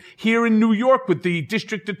bullshit here in New York with the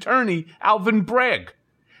district attorney, Alvin Bragg.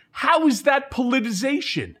 How is that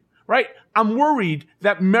politicization, right? I'm worried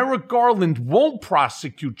that Merrick Garland won't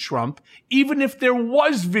prosecute Trump, even if there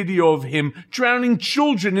was video of him drowning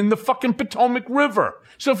children in the fucking Potomac River.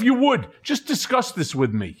 So if you would, just discuss this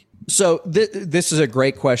with me. So this is a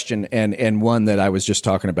great question and one that I was just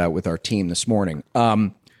talking about with our team this morning.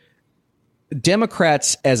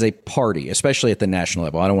 Democrats as a party, especially at the national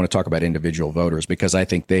level, I don't want to talk about individual voters because I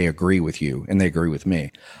think they agree with you and they agree with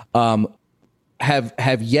me,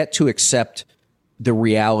 have yet to accept the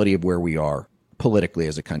reality of where we are politically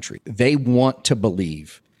as a country. They want to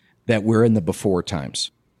believe that we're in the before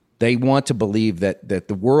times. They want to believe that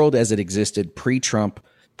the world as it existed pre-Trump,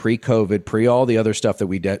 pre-COVID, pre all the other stuff that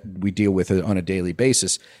we deal with on a daily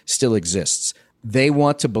basis still exists. They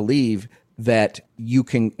want to believe that you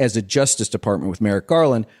can, as a Justice Department with Merrick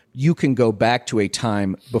Garland, you can go back to a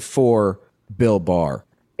time before Bill Barr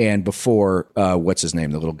and before what's his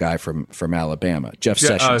name, the little guy from Alabama, Jeff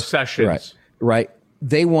Sessions. Sessions. Right.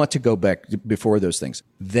 They want to go back before those things.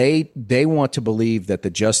 They want to believe that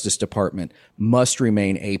the Justice Department must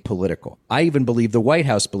remain apolitical. I even believe the White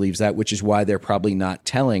House believes that, which is why they're probably not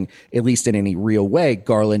telling, at least in any real way,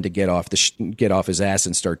 Garland to get off his ass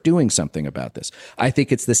and start doing something about this. I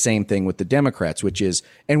think it's the same thing with the Democrats, which is,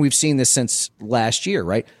 and we've seen this since last year,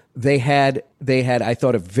 right? They had, I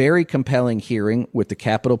thought, a very compelling hearing with the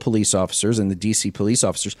Capitol police officers and the DC police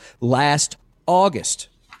officers last August,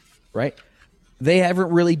 right? They haven't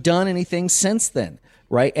really done anything since then,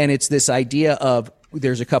 right? And it's this idea of,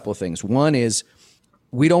 there's a couple of things. One is,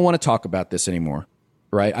 we don't want to talk about this anymore.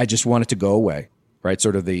 right? I just want it to go away, right?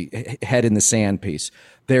 Sort of the head in the sand piece.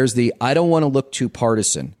 There's the I don't want to look too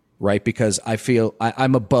partisan, right? Because I feel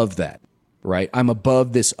I'm above that, right? I'm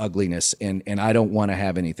above this ugliness and I don't want to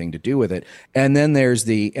have anything to do with it. And then there's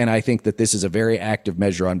and I think that this is a very active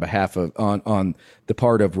measure on behalf of, on the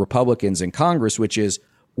part of Republicans in Congress, which is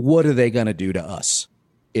what are they going to do to us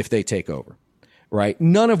if they take over, right?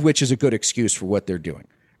 None of which is a good excuse for what they're doing,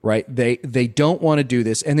 right? They don't want to do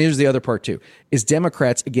this. And here's the other part too, is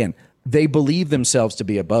Democrats, again, they believe themselves to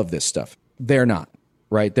be above this stuff. They're not,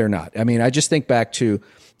 right? They're not. I mean, I just think back to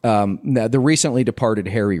the recently departed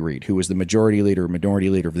Harry Reid, who was the minority leader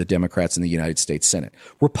of the Democrats in the United States Senate.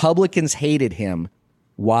 Republicans hated him.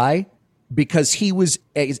 Why? Because he was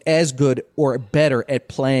as good or better at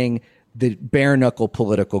playing the bare knuckle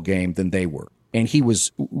political game than they were. And he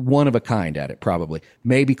was one of a kind at it, probably.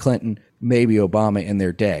 Maybe Clinton, maybe Obama in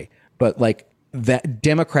their day. But like that,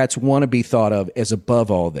 Democrats want to be thought of as above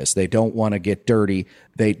all this. They don't want to get dirty.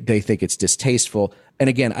 They think it's distasteful. And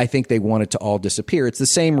again, I think they want it to all disappear. It's the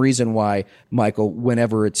same reason why, Michael,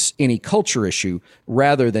 whenever it's any culture issue,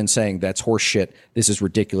 rather than saying that's horseshit, this is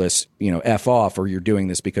ridiculous, F off, or you're doing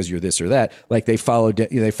this because you're this or that, like they follow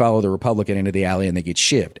the Republican into the alley and they get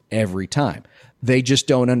shivved every time. They just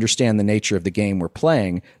don't understand the nature of the game we're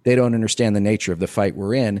playing. They don't understand the nature of the fight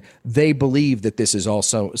we're in. They believe that this is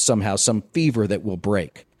also somehow some fever that will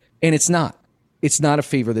break. And it's not. It's not a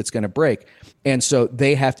fever that's going to break. And so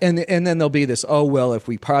they have to, and then there'll be this, oh, well, if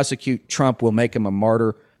we prosecute Trump, we'll make him a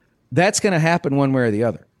martyr. That's going to happen one way or the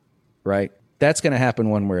other, right? That's going to happen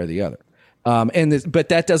one way or the other. But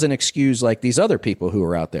that doesn't excuse like these other people who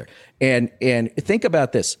are out there. And think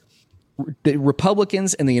about this. The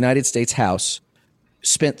Republicans in the United States House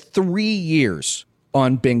spent 3 years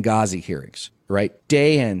on Benghazi hearings, right?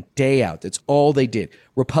 Day in, day out. That's all they did.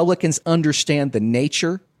 Republicans understand the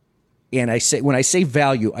nature. And when I say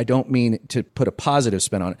value, I don't mean to put a positive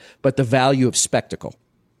spin on it, but the value of spectacle,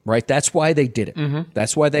 right? That's why they did it. Mm-hmm.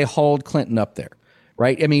 That's why they hauled Clinton up there,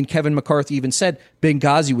 right? I mean, Kevin McCarthy even said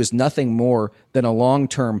Benghazi was nothing more than a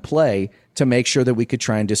long-term play to make sure that we could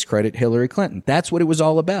try and discredit Hillary Clinton. That's what it was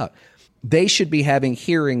all about. They should be having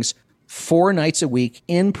hearings 4 nights a week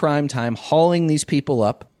in prime time, hauling these people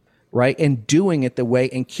up, right? And doing it the way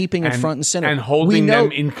and keeping it front and center. And holding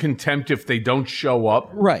them in contempt if they don't show up.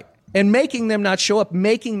 Right. And making them not show up,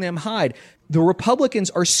 making them hide. The Republicans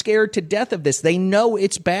are scared to death of this. They know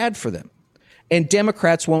it's bad for them. And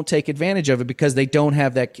Democrats won't take advantage of it because they don't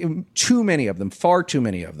have that. Too many of them, far too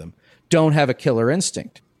many of them, don't have a killer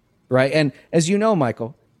instinct, right? And as you know,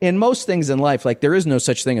 Michael, in most things in life, like there is no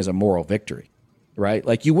such thing as a moral victory, right?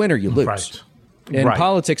 Like you win or you lose. Right. In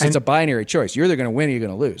politics, it's a binary choice. You're either going to win or you're going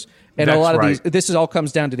to lose. And a lot of this all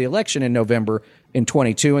comes down to the election in November in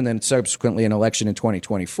 22 and then subsequently an election in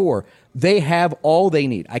 2024. They have all they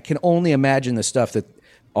need. I can only imagine the stuff that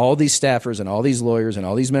all these staffers and all these lawyers and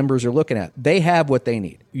all these members are looking at. They have what they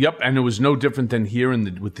need. Yep, and it was no different than here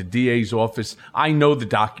with the DA's office. I know the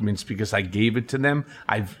documents because I gave it to them.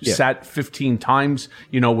 I've sat 15 times,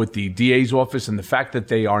 with the DA's office, and the fact that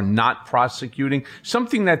they are not prosecuting.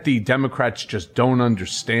 Something that the Democrats just don't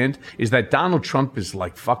understand is that Donald Trump is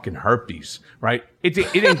like fucking herpes, right? It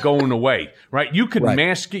ain't going away, right? You could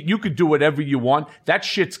mask it. You could do whatever you want. That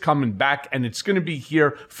shit's coming back, and it's going to be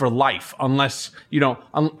here for life unless,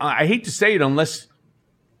 I hate to say it, unless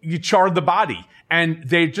you char the body. And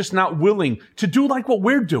they're just not willing to do like what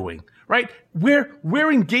we're doing, right?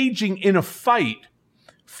 We're engaging in a fight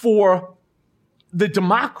for the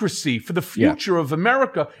democracy, for the future of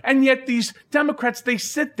America. And yet these Democrats, they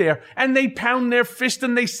sit there and they pound their fist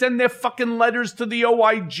and they send their fucking letters to the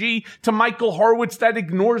OIG, to Michael Horowitz that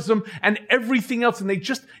ignores them and everything else. And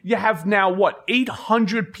you have now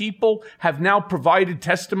 800 people have now provided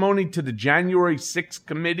testimony to the January 6th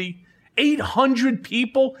committee. 800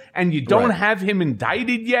 people, and you don't have him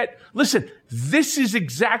indicted yet? Listen, this is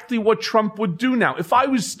exactly what Trump would do now. If I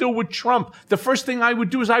was still with Trump, the first thing I would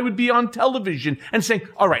do is I would be on television and saying,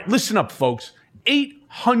 all right, listen up, folks.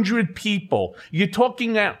 800 people. You're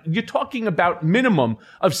talking about minimum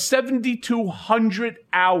of 7,200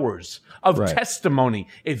 hours of testimony.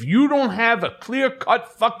 If you don't have a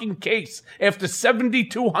clear-cut fucking case after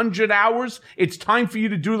 7,200 hours, it's time for you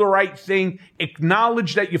to do the right thing,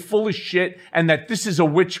 acknowledge that you're full of shit, and that this is a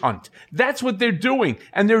witch hunt. That's what they're doing.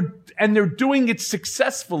 And they're doing it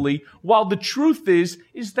successfully, while the truth is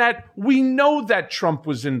that we know that Trump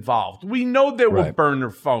was involved. We know there were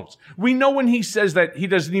burner phones. We know when he says that he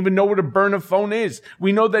doesn't even know what a burner phone is.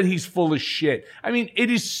 We know that he's full of shit. I mean,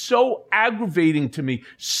 it is so aggravating to me.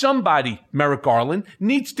 Somebody, Merrick Garland,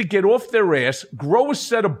 needs to get off their ass, grow a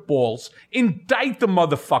set of balls, indict the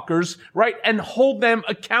motherfuckers, right, and hold them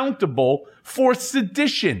accountable for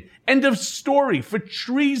sedition. End of story. For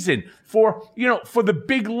treason. For the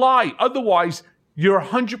big lie. Otherwise, you're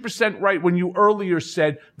 100% right when you earlier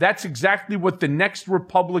said that's exactly what the next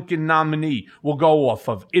Republican nominee will go off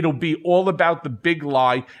of. It'll be all about the big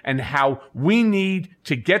lie and how we need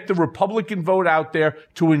to get the Republican vote out there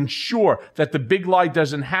to ensure that the big lie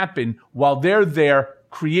doesn't happen while they're there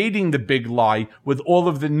creating the big lie with all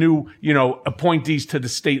of the new, appointees to the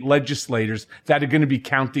state legislators that are going to be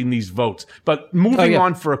counting these votes. But moving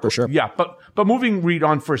on for sure. Yeah, but moving Reed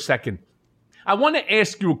on for a second. I want to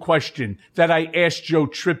ask you a question that I asked Joe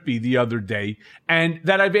Trippi the other day and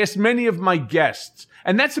that I've asked many of my guests,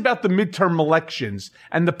 and that's about the midterm elections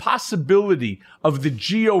and the possibility of the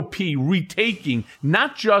GOP retaking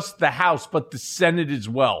not just the House, but the Senate as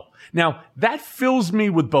well. Now, that fills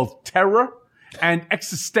me with both terror and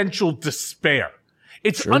existential despair.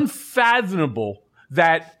 It's unfathomable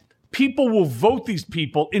that people will vote these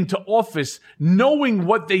people into office knowing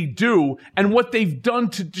what they do and what they've done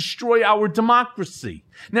to destroy our democracy.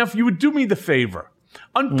 Now, if you would do me the favor,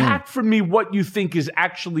 unpack for me what you think is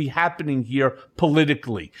actually happening here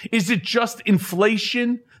politically. Is it just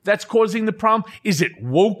inflation that's causing the problem? Is it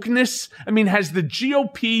wokeness? I mean, has the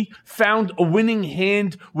GOP found a winning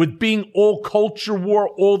hand with being all culture war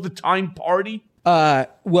all the time party?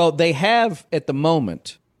 Well, they have at the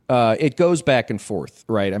moment. It goes back and forth,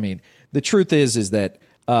 right? I mean, the truth is that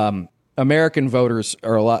American voters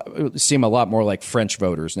seem a lot more like French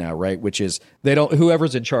voters now, right? Which is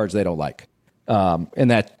whoever's in charge they don't like,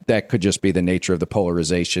 and that could just be the nature of the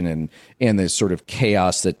polarization and the sort of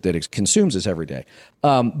chaos that it consumes us every day.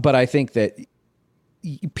 But I think that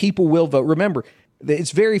people will vote. Remember,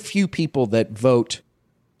 it's very few people that vote.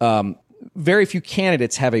 Very few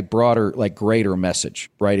candidates have a broader, greater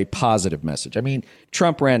message, right? A positive message. I mean,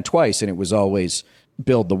 Trump ran twice and it was always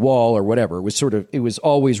build the wall or whatever. It was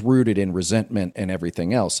always rooted in resentment and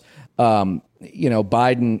everything else. Biden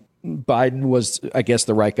was, I guess,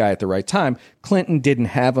 the right guy at the right time. Clinton didn't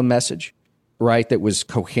have a message, right, that was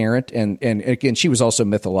coherent. And again, she was also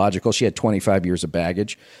mythological. She had 25 years of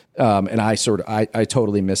baggage. And I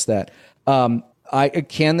totally missed that.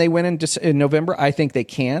 Can they win in November? I think they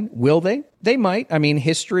can. Will they? They might. I mean,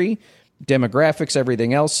 history, demographics,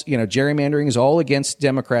 everything else. Gerrymandering is all against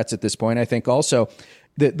Democrats at this point. I think also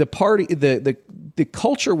the party, the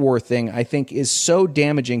culture war thing, I think is so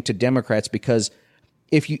damaging to Democrats because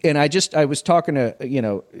I was talking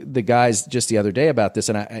to the guys just the other day about this,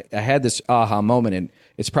 and I had this aha moment, and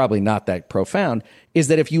it's probably not that profound. Is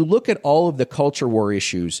that if you look at all of the culture war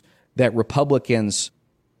issues that Republicans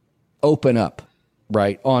open up,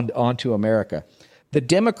 right, onto America,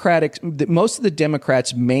 most of the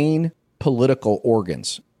Democrats' main political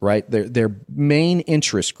organs, right, their main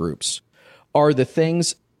interest groups are the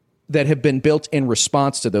things that have been built in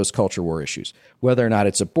response to those culture war issues, whether or not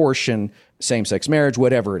it's abortion, same-sex marriage,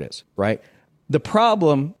 whatever it is, right? The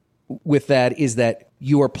problem with that is that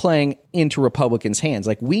you are playing into Republicans' hands.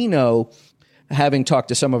 Like we know, having talked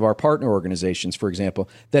to some of our partner organizations, for example,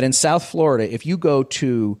 that in South Florida, if you go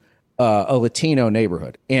to a Latino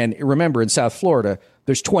neighborhood. And remember, in South Florida,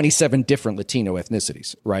 there's 27 different Latino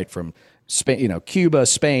ethnicities, right? From Spain, Cuba,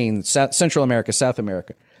 Spain, Central America, South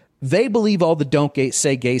America. They believe all the don't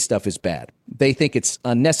say gay stuff is bad. They think it's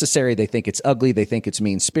unnecessary. They think it's ugly. They think it's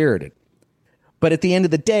mean-spirited. But at the end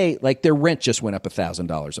of the day, their rent just went up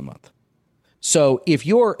 $1,000 a month. So if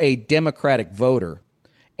you're a Democratic voter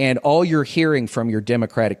and all you're hearing from your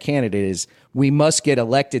Democratic candidate is, we must get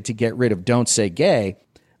elected to get rid of don't say gay,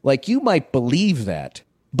 you might believe that,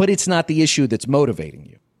 but it's not the issue that's motivating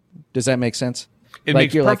you. Does that make sense? It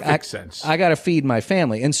makes perfect sense. I got to feed my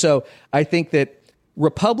family. And so I think that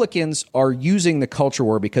Republicans are using the culture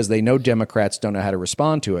war because they know Democrats don't know how to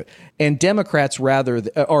respond to it. And Democrats rather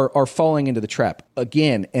are falling into the trap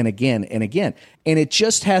again and again and again. And it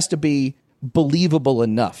just has to be believable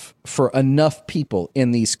enough for enough people in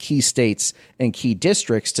these key states and key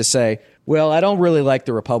districts to say, well, I don't really like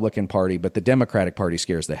the Republican Party, but the Democratic Party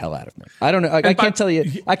scares the hell out of me. I don't know. I can't tell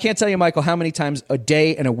you, Michael, how many times a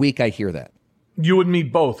day and a week I hear that. You and me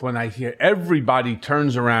both. When I hear everybody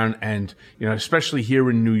turns around and, especially here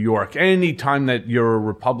in New York, any time that you're a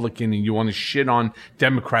Republican and you want to shit on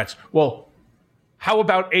Democrats, well, how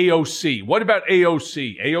about AOC? What about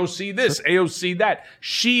AOC? AOC this, AOC that.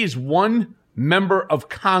 She is one member of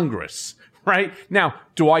Congress, right? Now,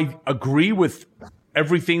 do I agree with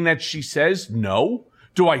everything that she says? No.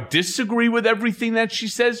 Do I disagree with everything that she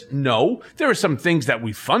says? No. There are some things that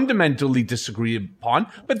we fundamentally disagree upon,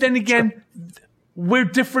 but then again, we're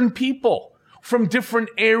different people from different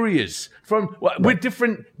areas, with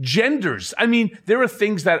different genders. I mean, there are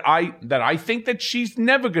things that I think that she's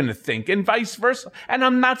never going to think, and vice versa. And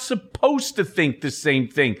I'm not supposed to think the same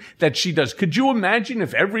thing that she does. Could you imagine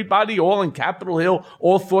if everybody all in Capitol Hill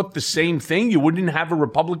all thought the same thing? You wouldn't have a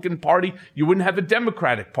Republican Party. You wouldn't have a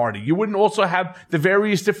Democratic Party. You wouldn't also have the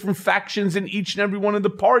various different factions in each and every one of the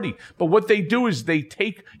party. But what they do is they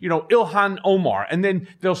take, Ilhan Omar, and then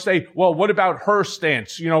they'll say, well, what about her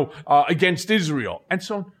stance, against Israel? And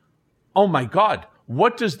so, oh my God,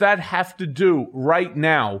 what does that have to do right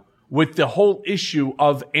now with the whole issue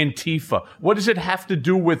of Antifa? What does it have to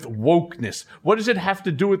do with wokeness? What does it have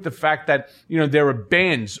to do with the fact that, there are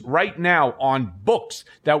bans right now on books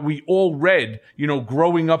that we all read,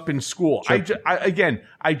 growing up in school? Sure.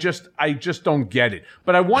 I just don't get it.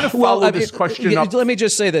 But I want to follow this question up. Let me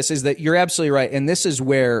just say this, is that you're absolutely right. And this is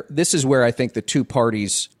where I think the two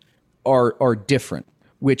parties are different,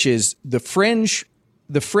 which is the fringe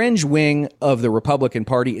wing of the Republican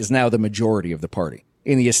Party is now the majority of the party,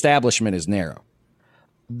 and the establishment is narrow.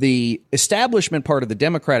 The establishment part of the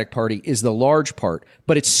Democratic Party is the large part,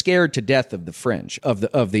 but it's scared to death of the fringe, of the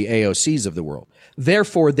AOCs of the world.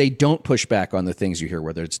 Therefore, they don't push back on the things you hear,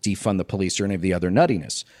 whether it's defund the police or any of the other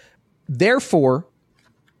nuttiness. Therefore,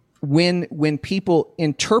 when people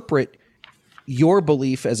interpret your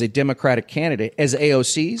belief as a Democratic candidate as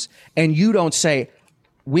AOCs, and you don't say,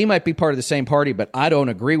 we might be part of the same party, but I don't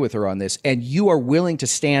agree with her on this, and you are willing to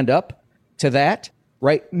stand up to that,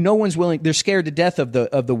 right? No one's willing. They're scared to death of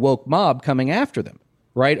the woke mob coming after them,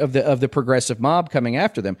 right? Of the progressive mob coming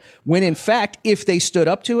after them. When in fact, if they stood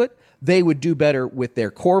up to it, they would do better with their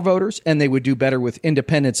core voters, and they would do better with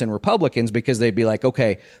independents and Republicans, because they'd be like,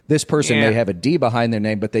 okay, this person may have a D behind their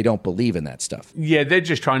name, but they don't believe in that stuff. Yeah, they're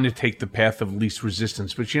just trying to take the path of least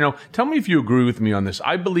resistance. But, tell me if you agree with me on this.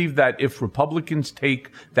 I believe that if Republicans take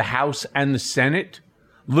the House and the Senate,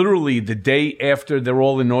 literally the day after they're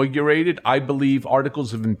all inaugurated, I believe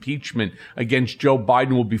articles of impeachment against Joe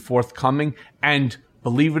Biden will be forthcoming. And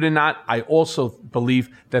believe it or not, I also believe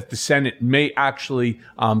that the Senate may actually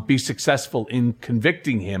be successful in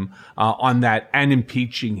convicting him on that and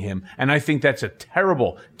impeaching him. And I think that's a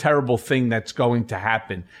terrible, terrible thing that's going to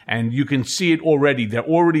happen. And you can see it already. They're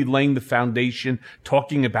already laying the foundation,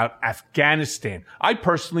 talking about Afghanistan. I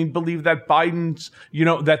personally believe that Biden's,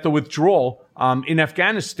 that the withdrawal in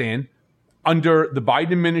Afghanistan under the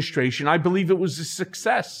Biden administration, I believe it was a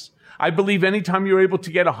success. I believe anytime you're able to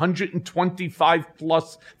get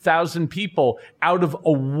 125,000+ people out of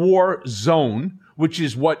a war zone, which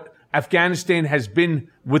is what Afghanistan has been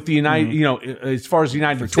with the United, as far as the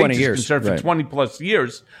United States is concerned, for 20+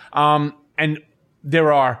 years. And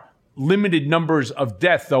there are limited numbers of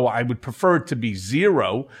death, though I would prefer it to be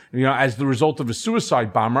zero, as the result of a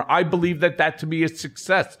suicide bomber. I believe that to be a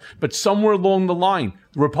success. But somewhere along the line,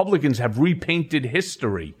 the Republicans have repainted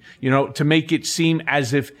history, to make it seem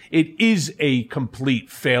as if it is a complete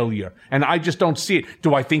failure. And I just don't see it.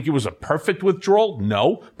 Do I think it was a perfect withdrawal?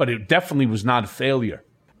 No, but it definitely was not a failure.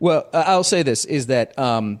 Well, I'll say this, is that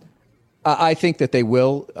I think that they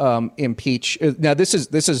will impeach. Now, this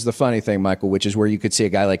is the funny thing, Michael, which is where you could see a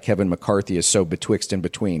guy like Kevin McCarthy is so betwixt and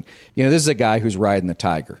between. This is a guy who's riding the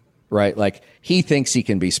tiger, right? Like, he thinks he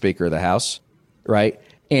can be Speaker of the House, right?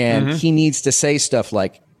 And he needs to say stuff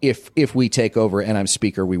like, if we take over and I'm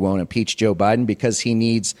Speaker, we won't impeach Joe Biden, because he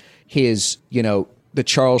needs his, the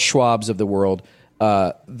Charles Schwabs of the world,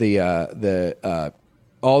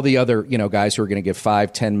 all the other, guys who are going to give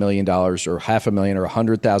 $5-10 million or $500,000 or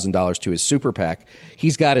 $100,000 to his super PAC.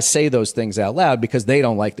 He's got to say those things out loud, because they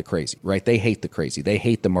don't like the crazy, right? They hate the crazy. They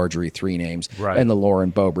hate the Marjorie Three Names and the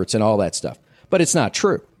Lauren Boeberts and all that stuff. But it's not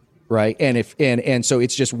true, right? And so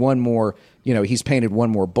it's just one more, he's painted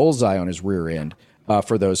one more bullseye on his rear end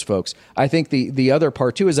for those folks. I think the other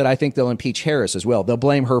part too is that I think they'll impeach Harris as well. They'll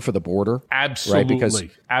blame her for the border, absolutely,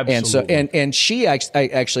 right? Absolutely. And she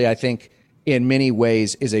actually I think, in many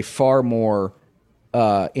ways, is a far more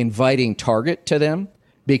inviting target to them,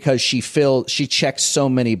 because she checks so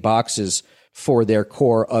many boxes for their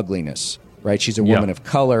core ugliness, right? She's a woman of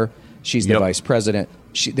color. She's the vice president.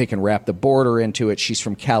 They can wrap the border into it. She's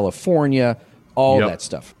from California. All that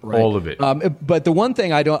stuff, right? All of it. But the one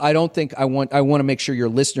thing I want to make sure your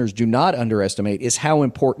listeners do not underestimate is how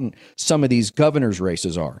important some of these governors'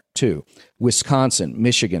 races are too. Wisconsin,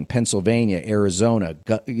 Michigan, Pennsylvania, Arizona,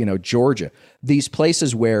 Georgia. These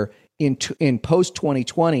places where in post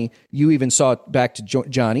 2020, you even saw it back to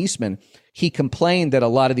John Eastman. He complained that a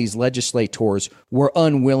lot of these legislators were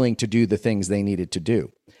unwilling to do the things they needed to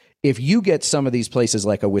do. If you get some of these places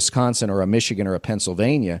like a Wisconsin or a Michigan or a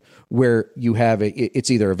Pennsylvania, where you have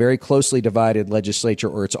it's either a very closely divided legislature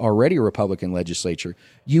or it's already a Republican legislature,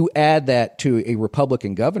 you add that to a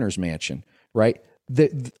Republican governor's mansion, right?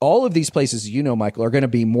 All of these places, Michael, are going to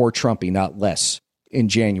be more Trumpy, not less, in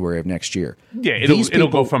January of next year. Yeah, it'll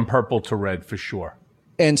go from purple to red for sure.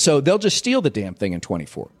 And so they'll just steal the damn thing in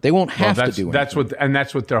 24. They won't have to do anything.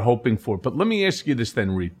 That's what they're hoping for. But let me ask you this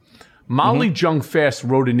then, Reed. Molly Jung Fast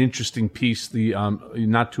wrote an interesting piece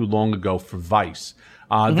not too long ago for Vice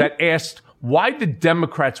that asked why the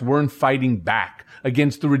Democrats weren't fighting back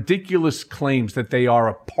against the ridiculous claims that they are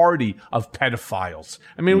a party of pedophiles.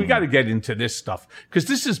 I mean, we got to get into this stuff because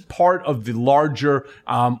this is part of the larger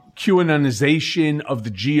QAnonization of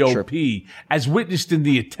the GOP, as witnessed in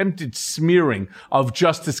the attempted smearing of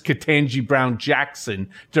Justice Ketanji Brown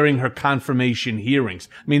Jackson during her confirmation hearings.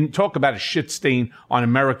 I mean, talk about a shit stain on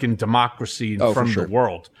American democracy in front of the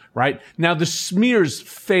world. Right? Now, the smears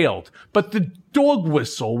failed, but the dog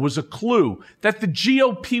whistle was a clue that the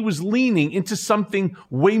GOP was leaning into something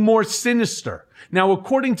way more sinister. Now,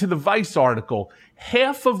 according to the Vice article,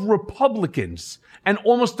 half of Republicans and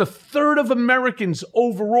almost a third of Americans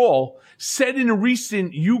overall said in a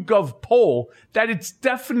recent YouGov poll that it's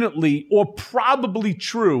definitely or probably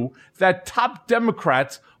true that top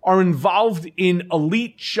Democrats are involved in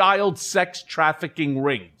elite child sex trafficking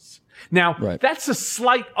rings. Now, that's a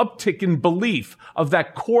slight uptick in belief of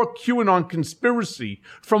that core QAnon conspiracy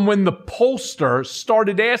from when the pollster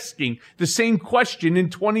started asking the same question in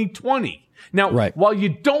 2020. Now, while you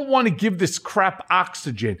don't want to give this crap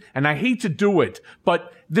oxygen, and I hate to do it,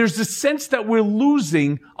 but there's a sense that we're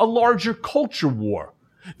losing a larger culture war.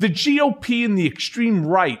 The GOP and the extreme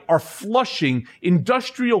right are flushing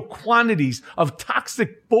industrial quantities of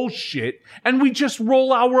toxic bullshit, and we just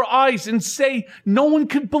roll our eyes and say, no one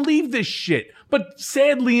could believe this shit. But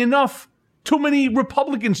sadly enough, too many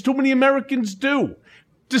Republicans, too many Americans do.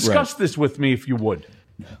 Discuss this with me if you would.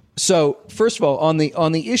 So, first of all, on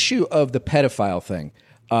the issue of the pedophile thing,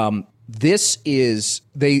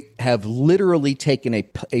 they have literally taken a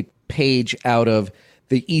page out of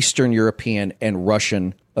the Eastern European and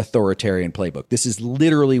Russian authoritarian playbook. This is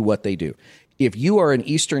literally what they do. If you are in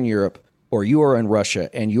Eastern Europe or you are in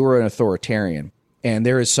Russia and you are an authoritarian and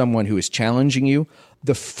there is someone who is challenging you,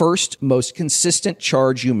 the first most consistent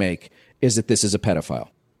charge you make is that this is a pedophile,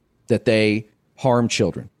 that they harm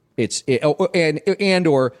children.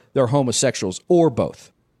 Or they're homosexuals or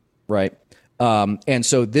both, right? And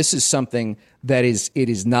so this is something that it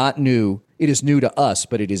is not new. It is new to us,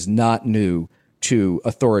 but it is not new to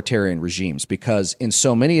authoritarian regimes, because in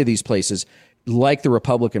so many of these places, like the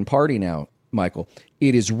Republican Party now, Michael,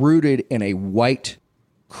 it is rooted in a white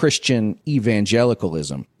Christian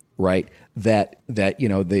evangelicalism, right? That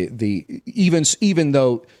even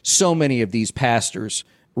though so many of these pastors,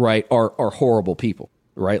 right, are horrible people,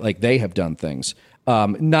 right? Like they have done things,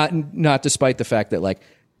 not despite the fact that like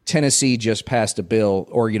Tennessee just passed a bill,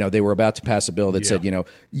 or they were about to pass a bill that said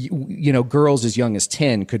girls as young as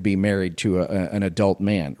 10 could be married to an adult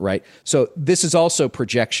man, right? So this is also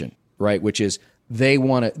projection, right? Which is they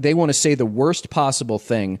want to say the worst possible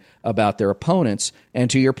thing about their opponents. And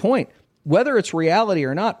to your point, whether it's reality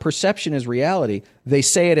or not, perception is reality. They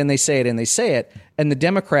say it and they say it and they say it, and the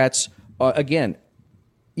Democrats again.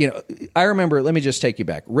 I remember, let me just take you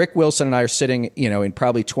back. Rick Wilson and I are sitting, in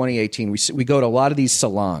probably 2018. We go to a lot of these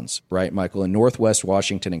salons, right, Michael, in Northwest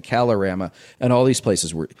Washington and Calorama and all these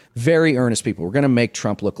places. We're very earnest people. We're going to make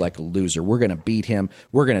Trump look like a loser. We're going to beat him.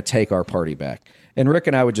 We're going to take our party back. And Rick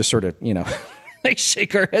and I would just sort of, like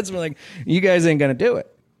shake our heads and be like, you guys ain't going to do it.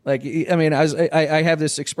 Like, I mean, I have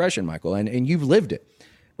this expression, Michael, and you've lived it.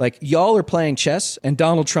 Like, y'all are playing chess and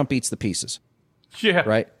Donald Trump eats the pieces. Yeah.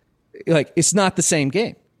 Right? Like, it's not the same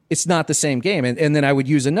game. It's not the same game. And then I would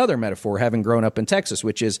use another metaphor, having grown up in Texas,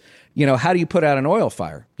 which is, how do you put out an oil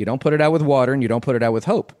fire? You don't put it out with water and you don't put it out with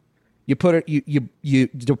hope. You put it, you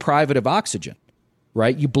deprive it of oxygen,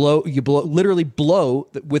 right? You literally blow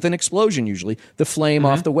with an explosion, usually, the flame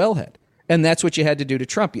off the wellhead. And that's what you had to do to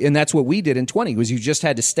Trump. And that's what we did in 20, was you just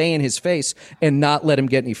had to stay in his face and not let him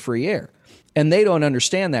get any free air. And they don't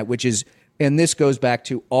understand that, which is, and this goes back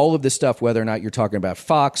to all of the stuff, whether or not you're talking about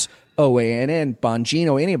Fox, OANN,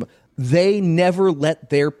 Bongino, any of them. They never let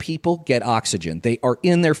their people get oxygen. They are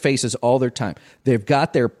in their faces all their time. They've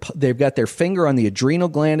got their finger on the adrenal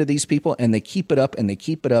gland of these people, and they keep it up and they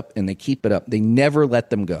keep it up and they keep it up. They never let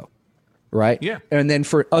them go. Right? Yeah. And then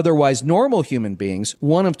for otherwise normal human beings,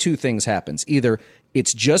 one of two things happens. Either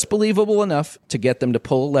It's just believable enough to get them to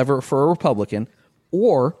pull a lever for a Republican,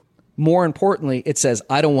 or more importantly, it says,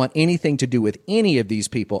 I don't want anything to do with any of these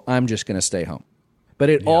people. I'm just going to stay home. But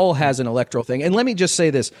it all has an electoral thing. And let me just say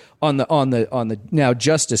this on the now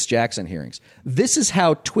Justice Jackson hearings. This is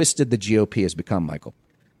how twisted the GOP has become, Michael.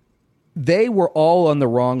 They were all on the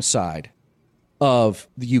wrong side of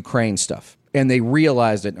the Ukraine stuff, and they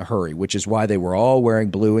realized it in a hurry, which is why they were all wearing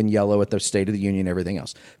blue and yellow at the State of the Union and everything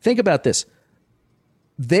else. Think about this.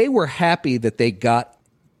 They were happy that they got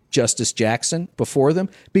Justice Jackson before them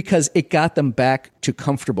because it got them back to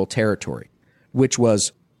comfortable territory, which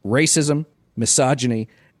was racism, misogyny,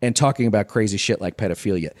 and talking about crazy shit like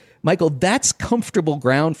pedophilia. Michael, that's comfortable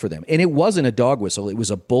ground for them. And it wasn't a dog whistle. It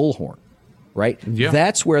was a bullhorn, right? Yeah.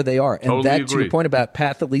 That's where they are. And totally that, to your point about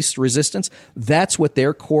path of least resistance, that's what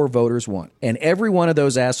their core voters want. And every one of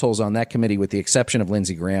those assholes on that committee, with the exception of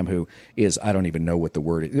Lindsey Graham, who is, I don't even know what the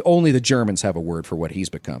word is. Only the Germans have a word for what he's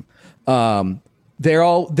become. They're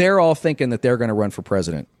all thinking that they're going to run for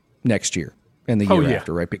president next year and the year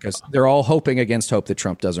after, right? Because they're all hoping against hope that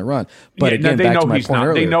Trump doesn't run. But again, back to my point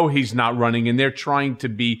earlier, they know he's not running, and they're trying to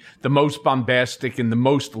be the most bombastic and the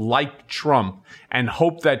most like Trump and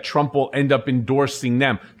hope that Trump will end up endorsing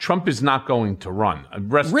them. Trump is not going to run.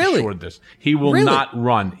 Rest assured this. He will not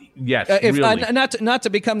run. Yes, really. Not to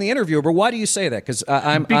become the interviewer, but why do you say that? Because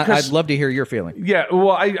I'd love to hear your feeling. Yeah,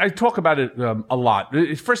 well, I talk about it a lot.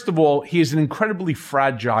 First of all, he has an incredibly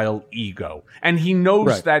fragile ego, and he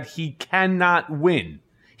knows that he cannot win.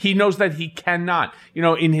 He knows that he cannot.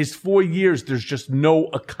 In his 4 years, there's just no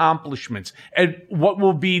accomplishments. And what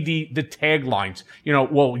will be the taglines?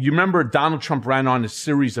 Well, you remember Donald Trump ran on a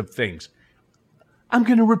series of things. I'm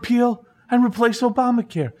going to repeal and replace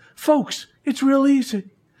Obamacare. Folks, it's real easy.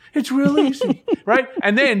 It's real easy, right?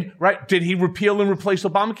 And then, did he repeal and replace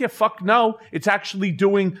Obamacare? Fuck no. It's actually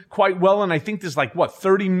doing quite well. And I think there's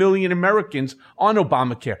 30 million Americans on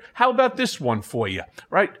Obamacare. How about this one for you,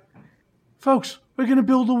 right? Folks, we're going to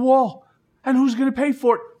build a wall. And who's going to pay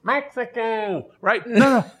for it? Mexico, right?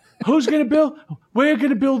 No. Who's going to build? We're going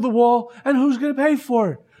to build the wall. And who's going to pay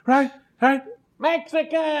for it, right? Right?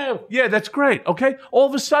 Mexico. Yeah, that's great. Okay. All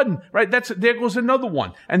of a sudden, there goes another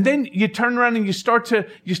one. And then you turn around and you start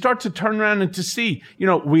to turn around and to see,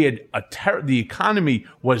 we had the economy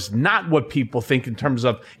was not what people think in terms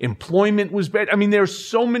of employment was bad. I mean, there's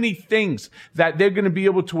so many things that they're going to be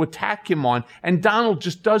able to attack him on. And Donald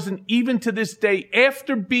just doesn't, even to this day,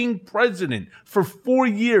 after being president for 4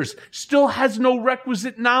 years, still has no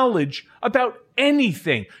requisite knowledge about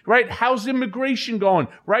anything, right? How's immigration going,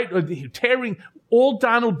 right? All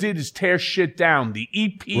Donald did is tear shit down. The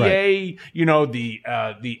EPA,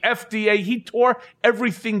 the FDA, he tore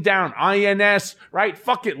everything down. INS, right?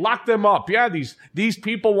 Fuck it, lock them up. Yeah, these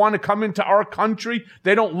people want to come into our country.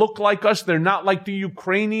 They don't look like us. They're not like the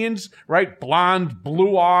Ukrainians, right? Blonde,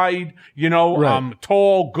 blue-eyed,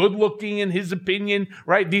 tall, good-looking in his opinion,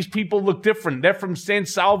 right? These people look different. They're from San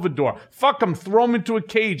Salvador. Fuck them, throw them into a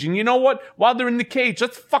cage. And you know what? While they're in the cage,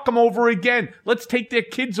 let's fuck them over again. Let's take their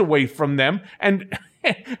kids away from them and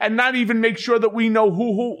not even make sure that we know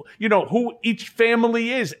who each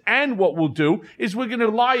family is. And what we'll do is we're going to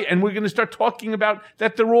lie and we're going to start talking about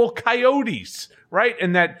that they're all coyotes, right?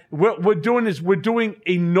 And that what we're doing is we're doing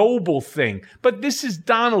a noble thing. But this is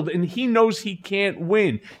Donald, and he knows he can't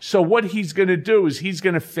win. So what he's going to do is he's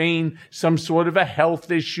going to feign some sort of a health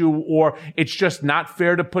issue, or it's just not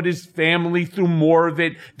fair to put his family through more of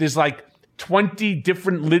it. There's 20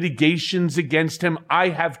 different litigations against him. I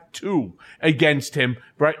have 2 against him,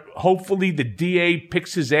 right? Hopefully the DA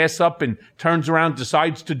picks his ass up and turns around,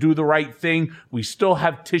 decides to do the right thing. We still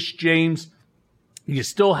have Tish James. You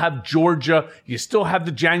still have Georgia. You still have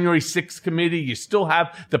the January 6th committee. You still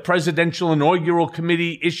have the presidential inaugural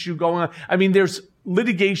committee issue going on. I mean, there's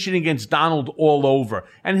litigation against Donald all over.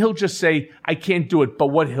 And he'll just say, I can't do it. But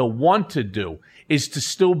what he'll want to do is to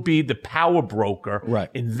still be the power broker. Right.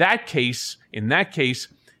 In that case,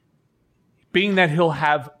 being that he'll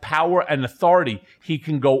have power and authority, he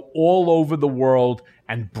can go all over the world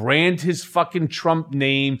and brand his fucking Trump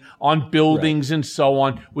name on buildings and so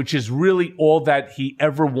on, which is really all that he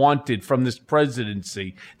ever wanted from this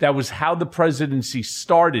presidency. That was how the presidency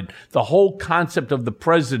started. The whole concept of the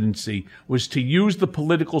presidency was to use the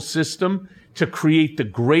political system to create the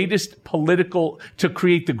greatest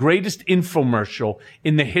infomercial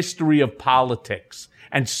in the history of politics.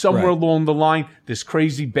 And somewhere along the line, this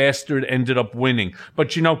crazy bastard ended up winning.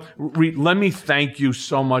 But, let me thank you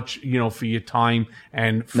so much, for your time.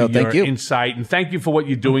 and for thank your you. insight. And thank you for what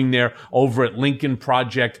you're doing there over at Lincoln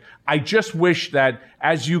Project. I just wish that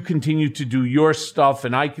as you continue to do your stuff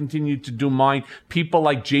and I continue to do mine, people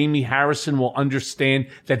like Jamie Harrison will understand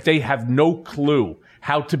that they have no clue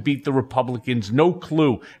how to beat the Republicans, no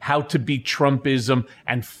clue how to beat Trumpism,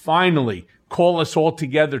 and finally call us all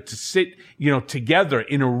together to sit, together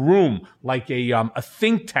in a room like a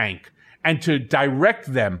think tank, and to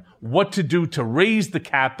direct them what to do to raise the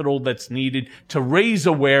capital that's needed, to raise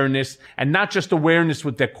awareness, and not just awareness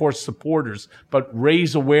with their core supporters, but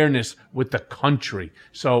raise awareness with the country.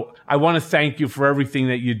 So I want to thank you for everything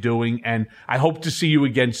that you're doing, and I hope to see you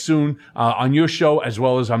again soon on your show as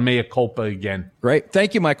well as on Mea Culpa again. Great.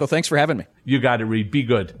 Thank you, Michael. Thanks for having me. You got it, Reed. Be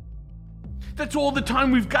good. That's all the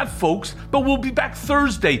time we've got, folks, but we'll be back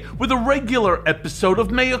Thursday with a regular episode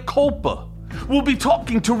of Mea Culpa. We'll be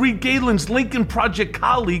talking to Reed Galen's Lincoln Project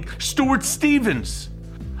colleague, Stuart Stevens.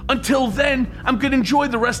 Until then, I'm going to enjoy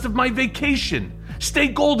the rest of my vacation. Stay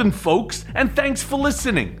golden, folks, and thanks for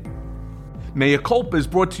listening. Mea Culpa is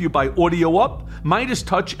brought to you by Audio Up, Midas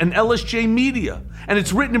Touch, and LSJ Media, and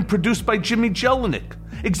it's written and produced by Jimmy Jelinek.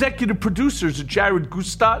 Executive producers are Jared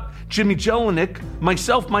Gustat, Jimmy Jelinek,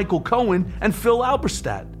 myself, Michael Cohen, and Phil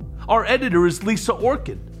Alberstadt. Our editor is Lisa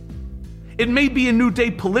Orkin. It may be a new day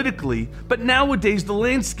politically, but nowadays the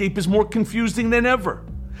landscape is more confusing than ever.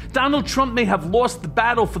 Donald Trump may have lost the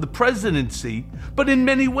battle for the presidency, but in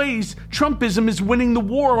many ways, Trumpism is winning the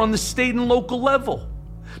war on the state and local level.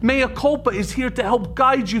 Mea Culpa is here to help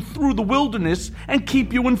guide you through the wilderness and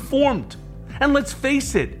keep you informed. And let's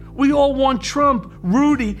face it, we all want Trump,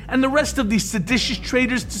 Rudy, and the rest of these seditious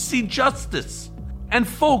traitors to see justice. And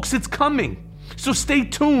folks, it's coming. So stay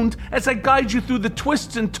tuned as I guide you through the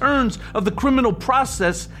twists and turns of the criminal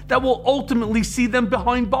process that will ultimately see them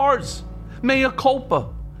behind bars. Mea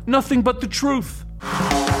Culpa, nothing but the truth.